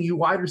giving you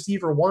wide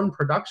receiver 1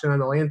 production on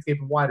the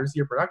landscape of wide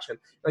receiver production.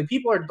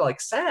 People are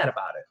sad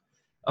about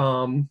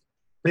it.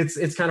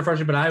 It's kind of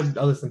frustrating,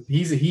 but listen.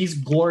 He's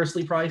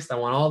gloriously priced. I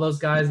want all those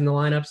guys in the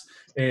lineups.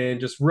 And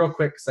just real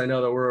quick, because I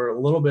know that we're a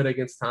little bit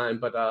against time,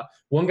 but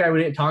one guy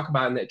we didn't talk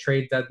about in that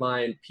trade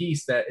deadline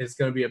piece that is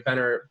going to be a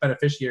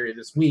beneficiary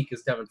this week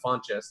is Devin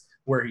Funchess,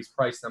 where he's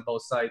priced on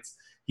both sites.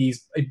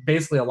 He's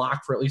basically a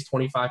lock for at least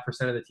 25%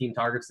 of the team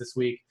targets this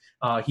week.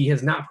 He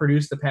has not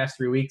produced the past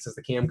 3 weeks as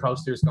the Cam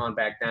coaster's gone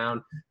back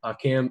down.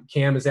 Cam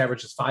has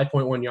averaged just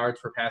 5.1 yards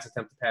per pass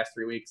attempt the past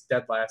 3 weeks,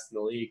 dead last in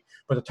the league.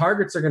 But the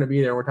targets are going to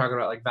be there. We're talking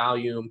about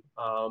volume.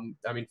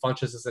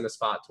 Funchess is in a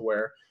spot to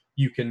where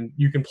you can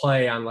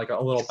play on a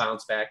little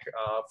bounce back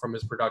from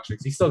his production.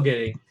 He's still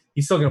going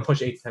to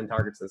push 8 to 10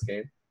 targets this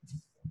game.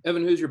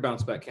 Evan, who's your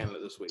bounce back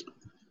candidate this week?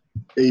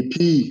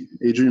 AP,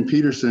 Adrian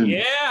Peterson.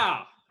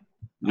 Yeah.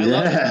 I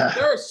love it.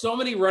 There are so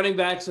many running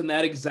backs in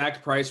that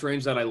exact price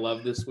range that I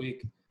love this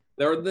week.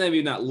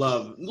 Maybe not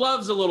love.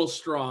 Love's a little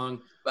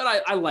strong,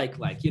 but I like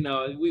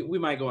we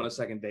might go on a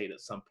second date at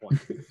some point.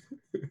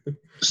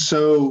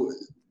 So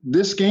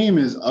this game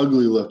is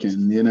ugly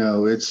looking.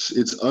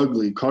 It's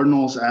ugly.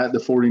 Cardinals at the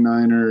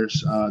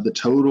 49ers. The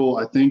total,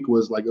 I think,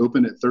 was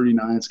open at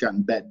 39. It's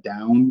gotten bet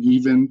down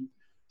even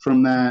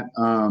from that.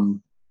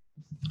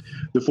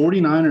 The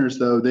 49ers,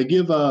 though, they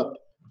give up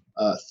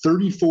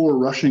 34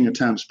 rushing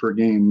attempts per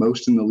game,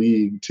 most in the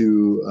league,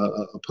 to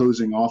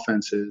opposing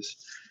offenses.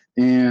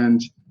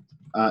 And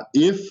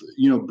if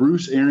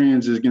Bruce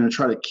Arians is going to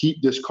try to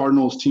keep this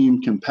Cardinals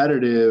team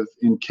competitive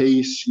in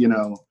case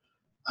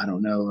I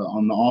don't know,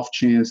 on the off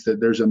chance that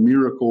there's a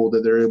miracle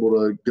that they're able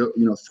to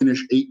go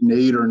finish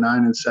 8-8 or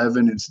 9-7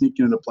 and sneak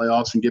into the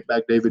playoffs and get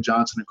back David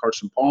Johnson and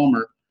Carson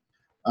Palmer,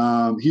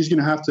 he's going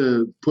to have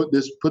to put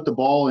the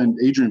ball in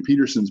Adrian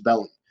Peterson's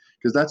belly,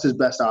 because that's his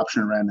best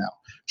option right now.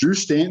 Drew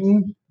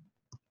Stanton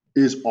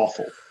is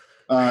awful.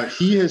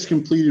 He has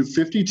completed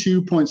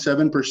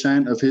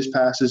 52.7% of his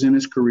passes in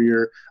his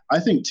career. I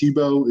think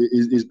Tebow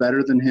is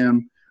better than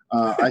him.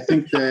 I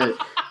think that,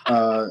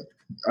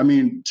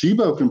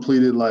 Tebow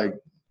completed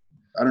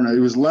it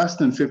was less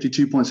than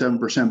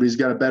 52.7%, but he's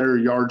got a better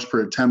yards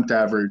per attempt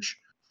average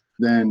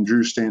than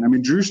Drew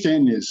Stanton. Drew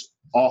Stanton is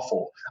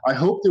awful. I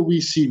hope that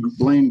we see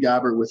Blaine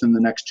Gabbert within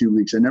the next 2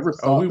 weeks. I never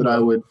thought that I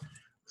would.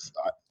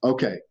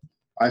 Okay.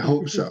 I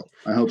hope so.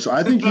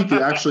 I think he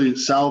could actually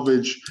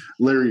salvage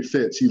Larry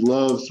Fitz. He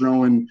loves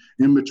throwing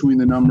in between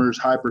the numbers,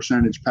 high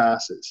percentage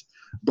passes.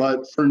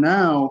 But for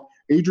now,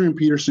 Adrian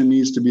Peterson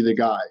needs to be the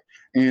guy.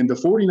 And the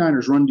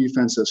 49ers run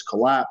defense has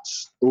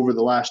collapsed over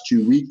the last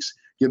 2 weeks,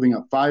 giving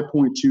up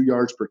 5.2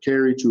 yards per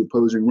carry to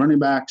opposing running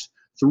backs,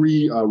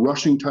 3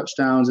 rushing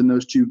touchdowns in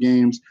those 2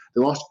 games.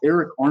 They lost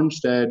Eric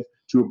Armstead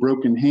to a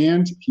broken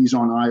hand. He's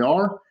on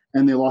IR.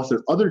 And they lost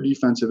their other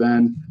defensive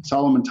end,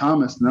 Solomon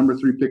Thomas, the number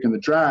 3 pick in the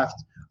draft,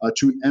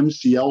 to an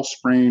MCL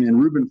sprain.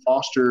 And Reuben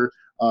Foster,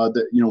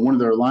 one of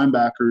their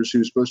linebackers,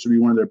 who's supposed to be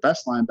one of their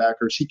best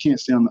linebackers, he can't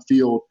stay on the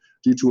field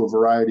due to a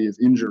variety of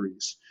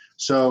injuries.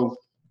 So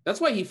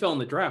that's why he fell in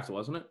the draft,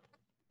 wasn't it?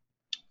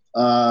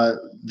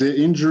 The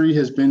injury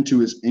has been to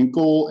his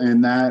ankle,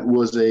 and that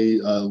was a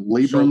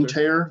labrum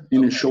tear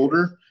in his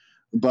shoulder.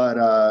 But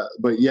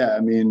yeah,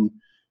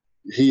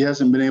 he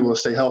hasn't been able to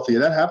stay healthy.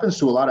 That happens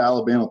to a lot of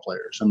Alabama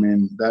players.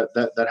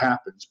 That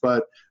happens.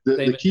 But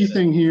the key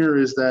thing here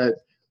is that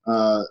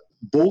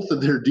both of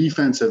their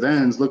defensive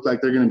ends look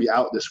like they're going to be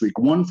out this week.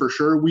 One for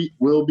sure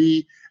will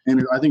be,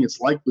 and I think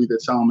it's likely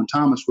that Solomon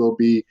Thomas will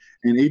be,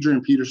 and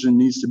Adrian Peterson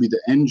needs to be the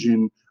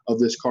engine of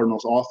this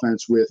Cardinals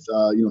offense with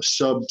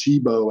sub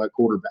Tebow at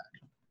quarterback.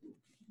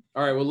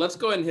 All right, well, let's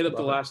go ahead and hit up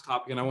the last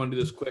topic, and I want to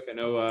do this quick. I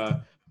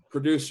know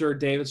producer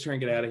David's trying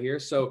to get out of here.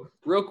 So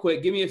real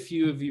quick, give me a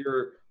few of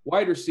your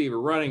wide receiver,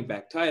 running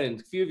back, tight end,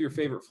 a few of your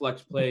favorite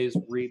flex plays,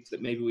 reads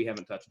that maybe we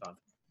haven't touched on.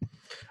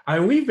 I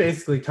mean, we've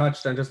basically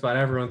touched on just about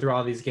everyone through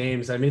all these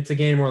games. I mean, it's a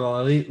game where a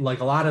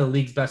lot of the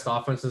league's best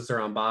offenses are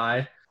on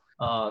bye.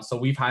 So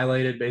we've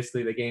highlighted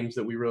basically the games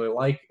that we really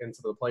like and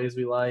some of the plays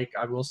we like.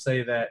 I will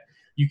say that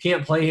you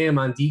can't play him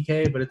on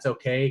DK, but it's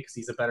okay because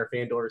he's a better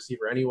FanDuel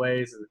receiver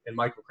anyways. And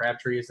Michael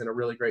Crabtree is in a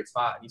really great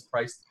spot. He's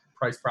priced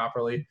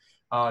properly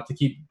to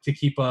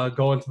keep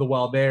going to the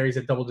well there. He's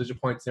at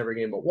double-digit points in every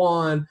game but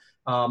one.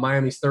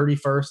 Miami's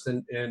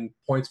 31st in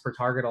points per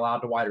target allowed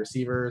to wide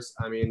receivers.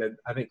 I mean,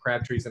 I think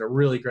Crabtree's in a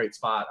really great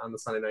spot on the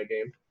Sunday night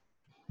game.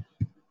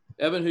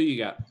 Evan, who you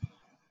got?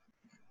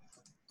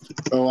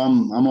 Oh,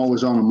 I'm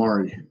always on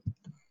Amari.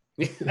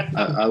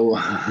 I will.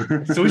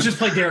 So we just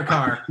play Derek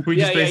Carr. We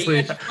just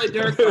play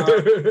Derek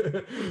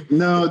Carr.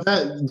 No,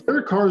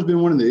 Derek Carr has been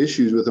one of the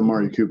issues with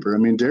Amari Cooper. I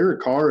mean, Derek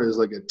Carr is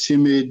like a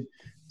timid,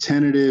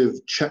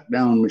 tentative check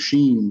down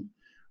machine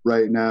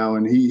right now,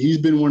 and he's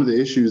been one of the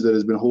issues that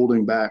has been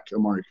holding back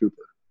Amari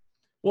Cooper.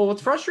 Well,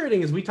 what's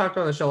frustrating is we talked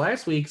on the show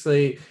last week. So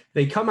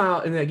they come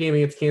out in that game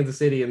against Kansas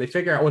City and they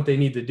figure out what they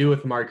need to do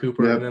with Amari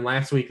Cooper, and then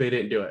last week they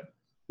didn't do it.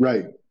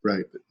 Right.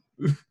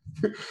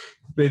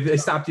 They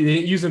stopped. They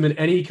didn't use him in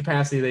any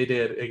capacity they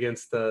did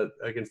against the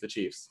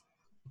Chiefs.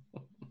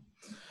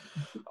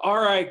 All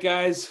right,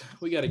 guys,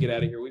 we got to get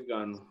out of here. We've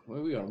gone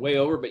way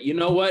over, but you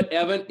know what,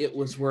 Evan? It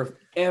was worth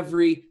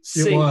every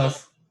single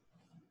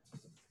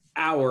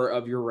hour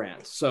of your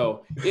rant.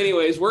 So,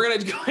 anyways, we're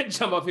gonna go ahead and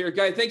jump off here,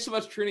 guys. Thanks so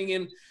much for tuning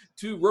in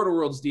to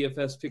RotoWorld's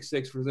DFS Pick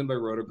 6 presented by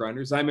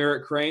RotoGrinders. I'm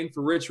Eric Crane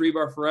for Rich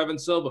Rebar for Evan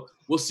Silva.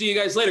 We'll see you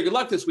guys later. Good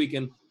luck this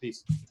weekend.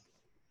 Peace.